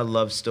weird kind of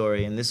love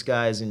story. And this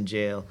guy's in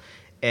jail,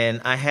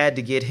 and I had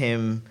to get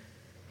him.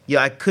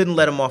 I couldn't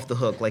let him off the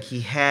hook.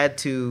 He had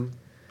to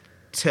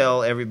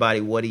tell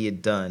everybody what he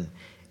had done,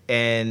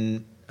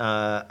 and.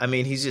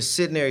 He's just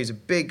sitting there. He's a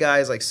big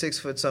guy. He's 6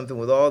 foot something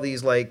with all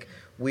these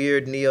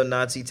weird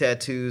neo-Nazi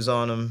tattoos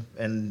on him,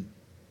 and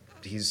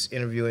he's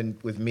interviewing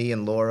with me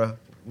and Laura.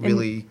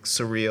 Really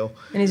surreal.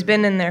 And he's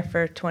been in there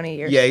for 20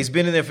 years. Yeah, he's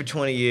been in there for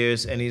 20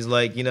 years, and he's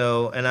like, you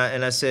know, and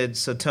I said,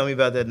 so tell me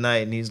about that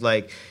night, and he's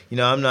like, you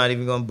know, I'm not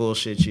even gonna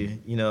bullshit you,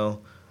 you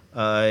know.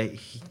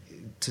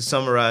 To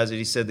summarize it,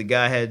 he said the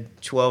guy had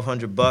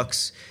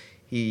 $1,200.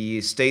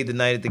 He stayed the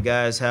night at the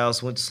guy's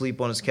house, went to sleep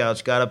on his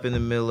couch, got up in the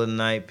middle of the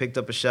night, picked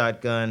up a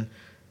shotgun,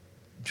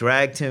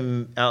 dragged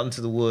him out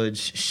into the woods,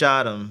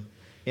 shot him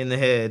in the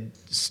head,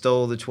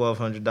 stole the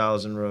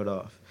 $1,200 and rode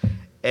off.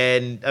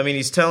 And, I mean,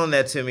 he's telling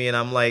that to me, and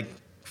I'm, like,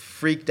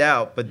 freaked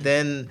out. But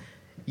then,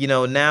 you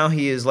know, now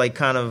he is, like,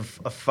 kind of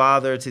a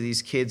father to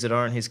these kids that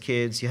aren't his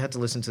kids. You have to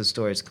listen to the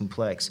story. It's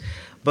complex.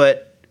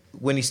 But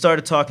when he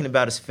started talking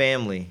about his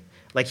family,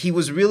 like, he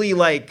was really,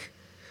 like,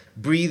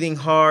 breathing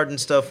hard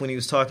and stuff when he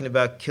was talking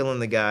about killing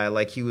the guy.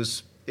 Like, it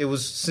was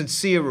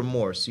sincere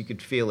remorse. You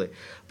could feel it.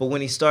 But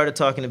when he started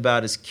talking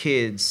about his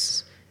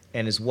kids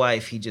and his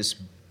wife, he just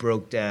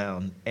broke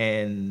down.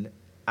 And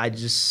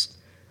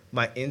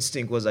my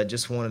instinct was I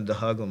just wanted to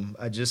hug him.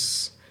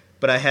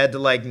 But I had to,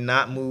 like,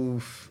 not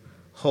move,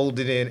 hold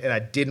it in, and I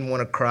didn't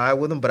want to cry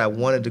with him, but I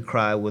wanted to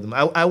cry with him.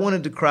 I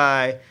wanted to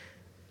cry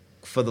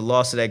for the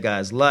loss of that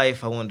guy's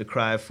life. I wanted to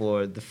cry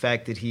for the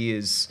fact that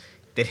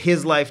that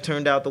his life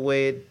turned out the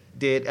way it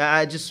did.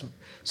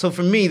 So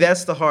for me,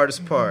 that's the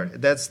hardest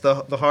part. That's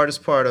the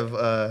hardest part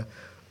of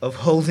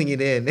holding it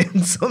in.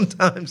 And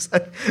sometimes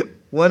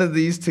one of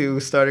these two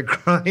started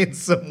crying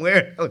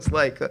somewhere. I was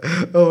like,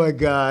 oh my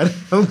God,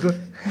 I'm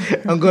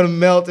going to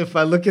melt if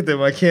I look at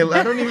them. I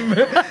don't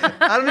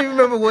even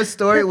remember what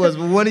story it was,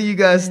 but one of you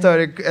guys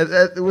started.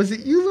 Was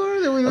it you, Laura?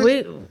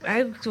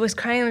 I was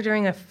crying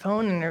during a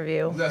phone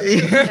interview that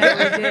we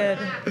did,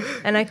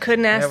 and I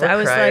couldn't ask. Yeah, I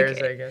was criers,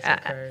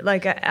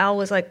 like, Al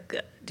was like,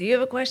 "Do you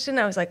have a question?"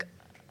 I was like,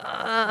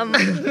 and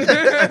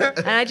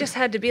I just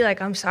had to be like,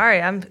 "I'm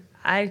sorry,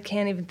 I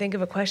can't even think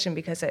of a question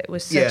because it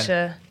was such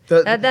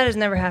that has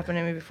never happened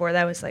to me before.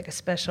 That was like a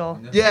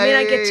special. I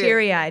get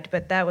teary-eyed,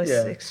 but that was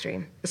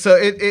extreme. So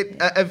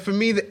for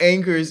me, the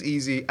anger is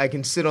easy. I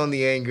can sit on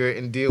the anger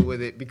and deal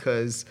with it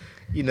because,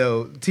 you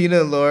know,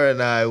 Tina and Laura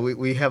and I,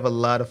 we have a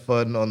lot of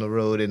fun on the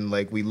road, and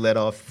like we let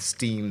off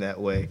steam that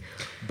way.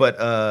 But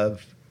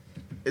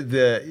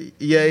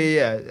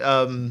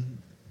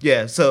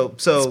So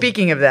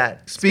speaking of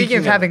that, speaking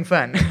of having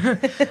fun,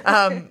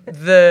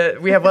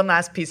 we have one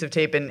last piece of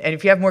tape, and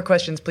if you have more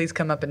questions, please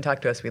come up and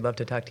talk to us. We'd love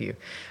to talk to you.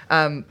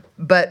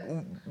 But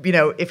you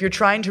know, if you're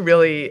trying to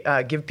really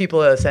give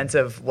people a sense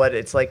of what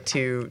it's like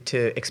to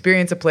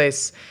experience a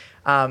place,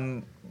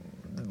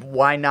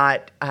 why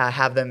not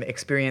have them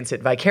experience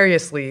it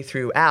vicariously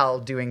through Al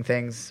doing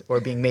things or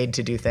being made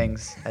to do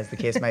things, as the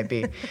case might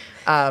be.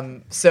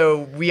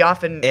 So we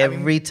often...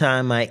 Every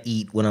time I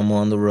eat when I'm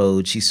on the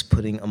road, she's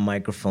putting a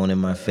microphone in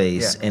my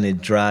face, and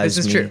it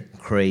drives me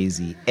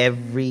crazy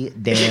every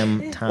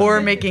damn time. Or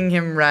making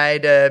him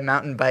ride a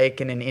mountain bike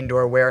in an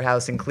indoor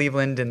warehouse in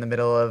Cleveland in the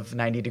middle of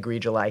 90-degree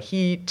July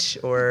heat,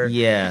 or...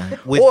 Yeah,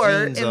 or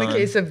in the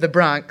case of the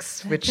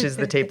Bronx, which is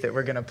the tape that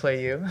we're going to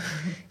play you.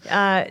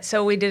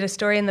 So we did a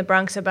story in the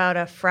Bronx about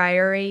a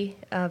friary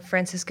of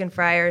Franciscan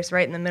friars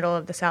right in the middle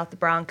of the South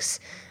Bronx,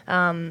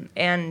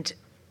 and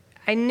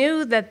I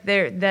knew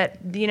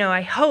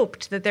I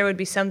hoped that there would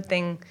be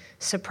something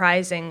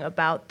surprising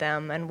about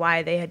them and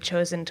why they had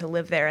chosen to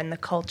live there and the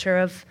culture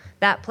of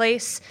that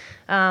place,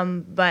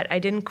 but I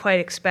didn't quite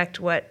expect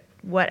what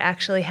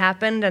actually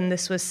happened, and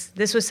this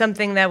was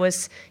something that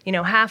was, you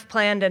know, half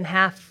planned and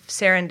half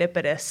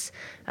serendipitous.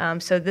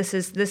 So this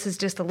is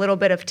just a little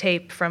bit of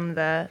tape from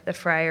the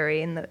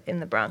friary in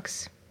the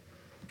Bronx.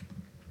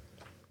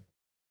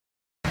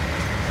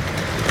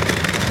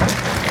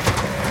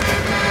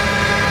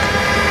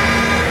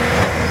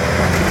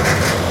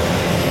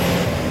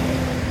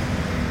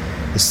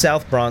 The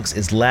South Bronx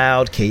is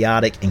loud,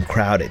 chaotic, and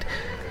crowded.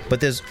 But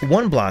there's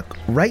one block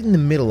right in the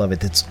middle of it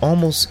that's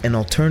almost an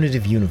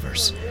alternative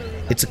universe.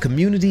 It's a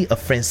community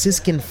of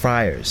Franciscan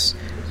friars.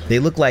 They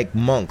look like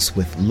monks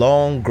with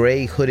long,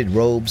 gray, hooded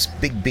robes,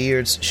 big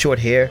beards, short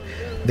hair.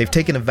 They've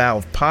taken a vow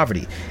of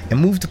poverty and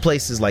moved to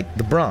places like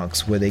the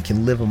Bronx, where they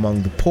can live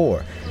among the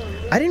poor.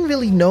 I didn't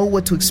really know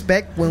what to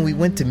expect when we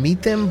went to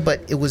meet them,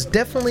 but it was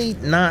definitely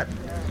not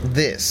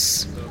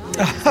this.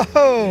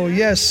 Oh,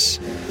 yes.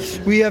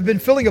 We have been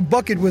filling a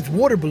bucket with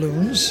water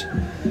balloons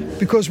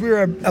because we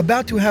are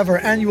about to have our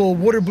annual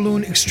water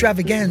balloon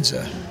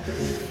extravaganza.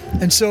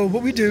 And so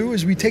what we do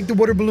is we take the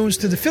water balloons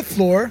to the 5th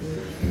floor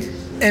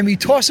and we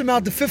toss them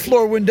out the 5th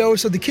floor window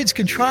so the kids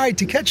can try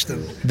to catch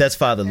them. That's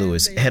Father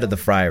Lewis, head of the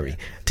Friary.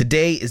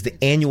 Today is the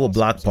annual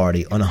block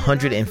party on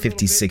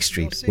 156th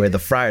Street, where the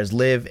friars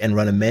live and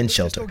run a men's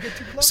shelter.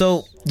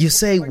 So you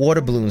say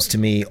water balloons to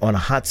me on a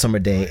hot summer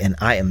day and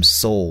I am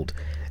sold.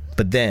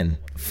 But then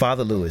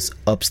Father Lewis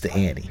ups the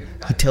ante.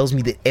 He tells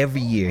me that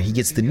every year he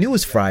gets the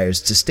newest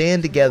friars to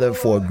stand together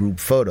for a group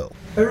photo.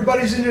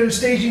 Everybody's in their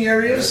staging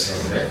areas.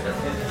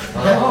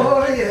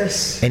 Oh,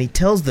 yes. And he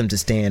tells them to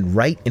stand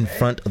right in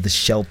front of the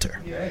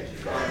shelter.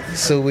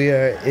 So we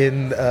are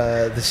in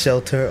the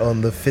shelter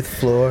on the 5th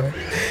floor,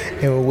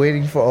 and we're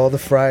waiting for all the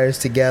friars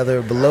to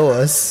gather below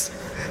us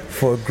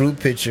for a group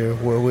picture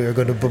where we are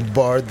going to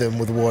bombard them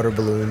with water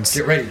balloons.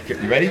 Get ready.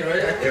 You ready?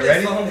 Get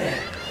ready?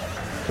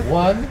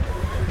 One.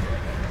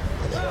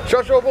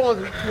 Shut your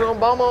balloons.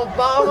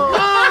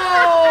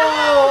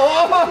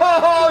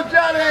 Oh,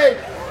 Johnny!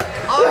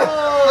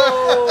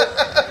 Oh!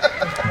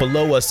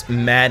 Below us,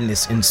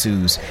 madness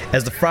ensues.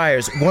 As the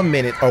friars, 1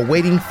 minute, are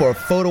waiting for a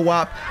photo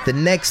op, the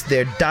next,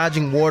 they're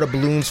dodging water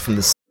balloons from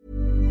the...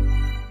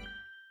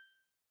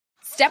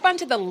 Step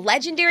onto the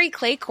legendary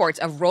clay courts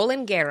of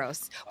Roland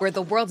Garros, where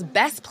the world's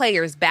best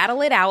players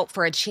battle it out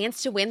for a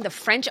chance to win the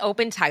French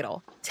Open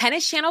title.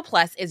 Tennis Channel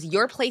Plus is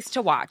your place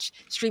to watch.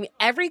 Stream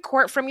every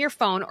court from your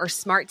phone or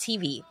smart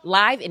TV,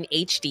 live in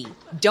HD.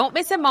 Don't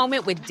miss a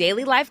moment with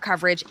daily live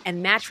coverage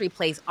and match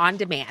replays on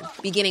demand,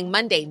 beginning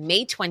Monday,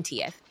 May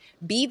 20th.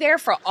 Be there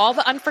for all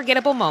the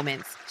unforgettable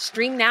moments.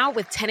 Stream now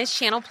with Tennis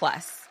Channel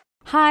Plus.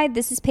 Hi,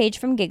 this is Paige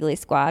from Giggly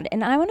Squad,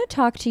 and I want to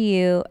talk to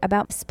you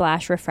about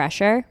Splash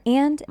Refresher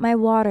and my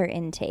water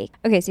intake.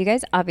 Okay, so you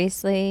guys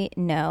obviously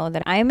know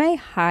that I'm a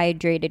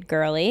hydrated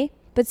girly,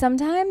 but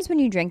sometimes when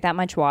you drink that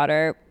much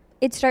water,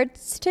 it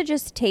starts to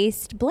just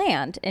taste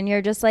bland, and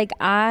you're just like,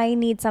 I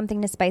need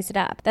something to spice it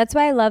up. That's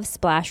why I love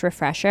Splash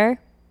Refresher.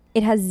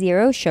 It has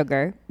 0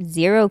 sugar,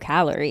 0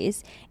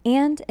 calories,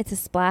 and it's a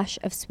splash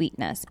of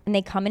sweetness. And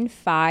they come in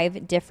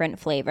 5 different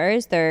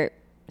flavors. They're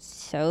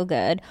so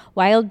good.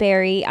 Wild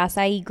berry,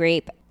 acai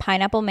grape,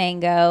 pineapple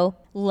mango,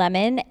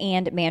 lemon,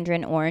 and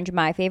mandarin orange.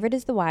 My favorite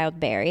is the wild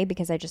berry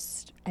because I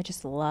just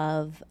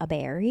love a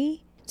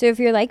berry. So if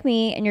you're like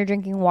me and you're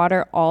drinking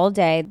water all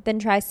day, then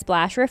try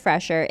Splash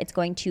Refresher. It's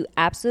going to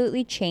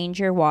absolutely change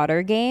your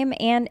water game,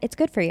 and it's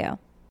good for you.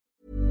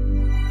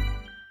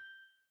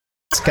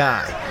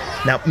 Sky.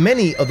 Now,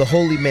 many of the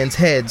holy men's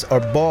heads are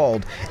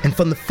bald, and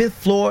from the 5th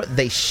floor,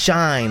 they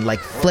shine like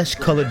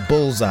flesh-colored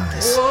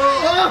bullseyes.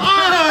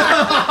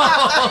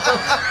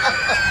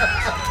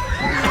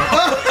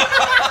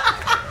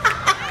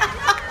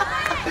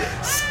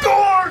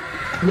 Score!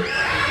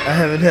 I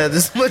haven't had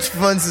this much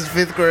fun since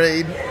 5th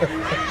grade.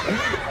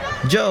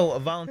 Joe, a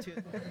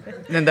volunteer.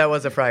 And that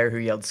was a friar who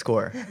yelled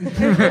score.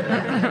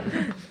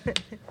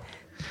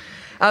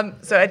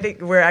 So I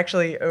think we're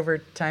actually over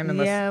time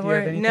unless you have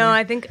anything. No,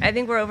 I think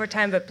we're over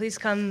time, but please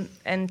come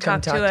and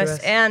talk to us.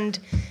 And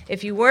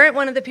if you weren't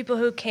one of the people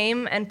who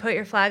came and put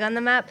your flag on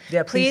the map,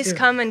 please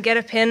come and get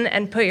a pin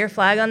and put your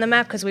flag on the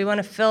map because we want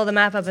to fill the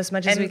map up as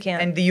much as we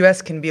can. And the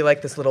U.S. can be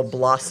like this little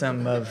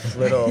blossom of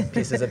little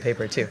pieces of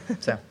paper too.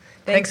 So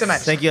thanks so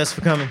much. Thank you guys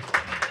for coming.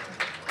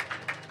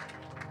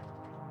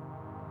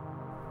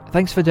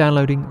 Thanks for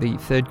downloading the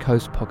Third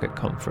Coast Pocket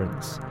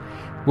Conference.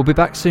 We'll be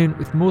back soon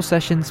with more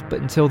sessions, but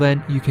until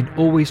then, you can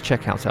always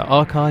check out our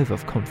archive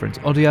of conference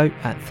audio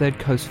at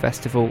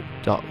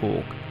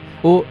thirdcoastfestival.org,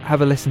 or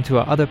have a listen to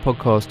our other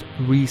podcast,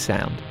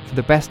 Resound, for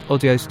the best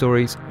audio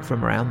stories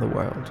from around the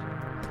world.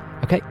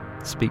 Okay,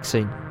 speak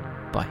soon.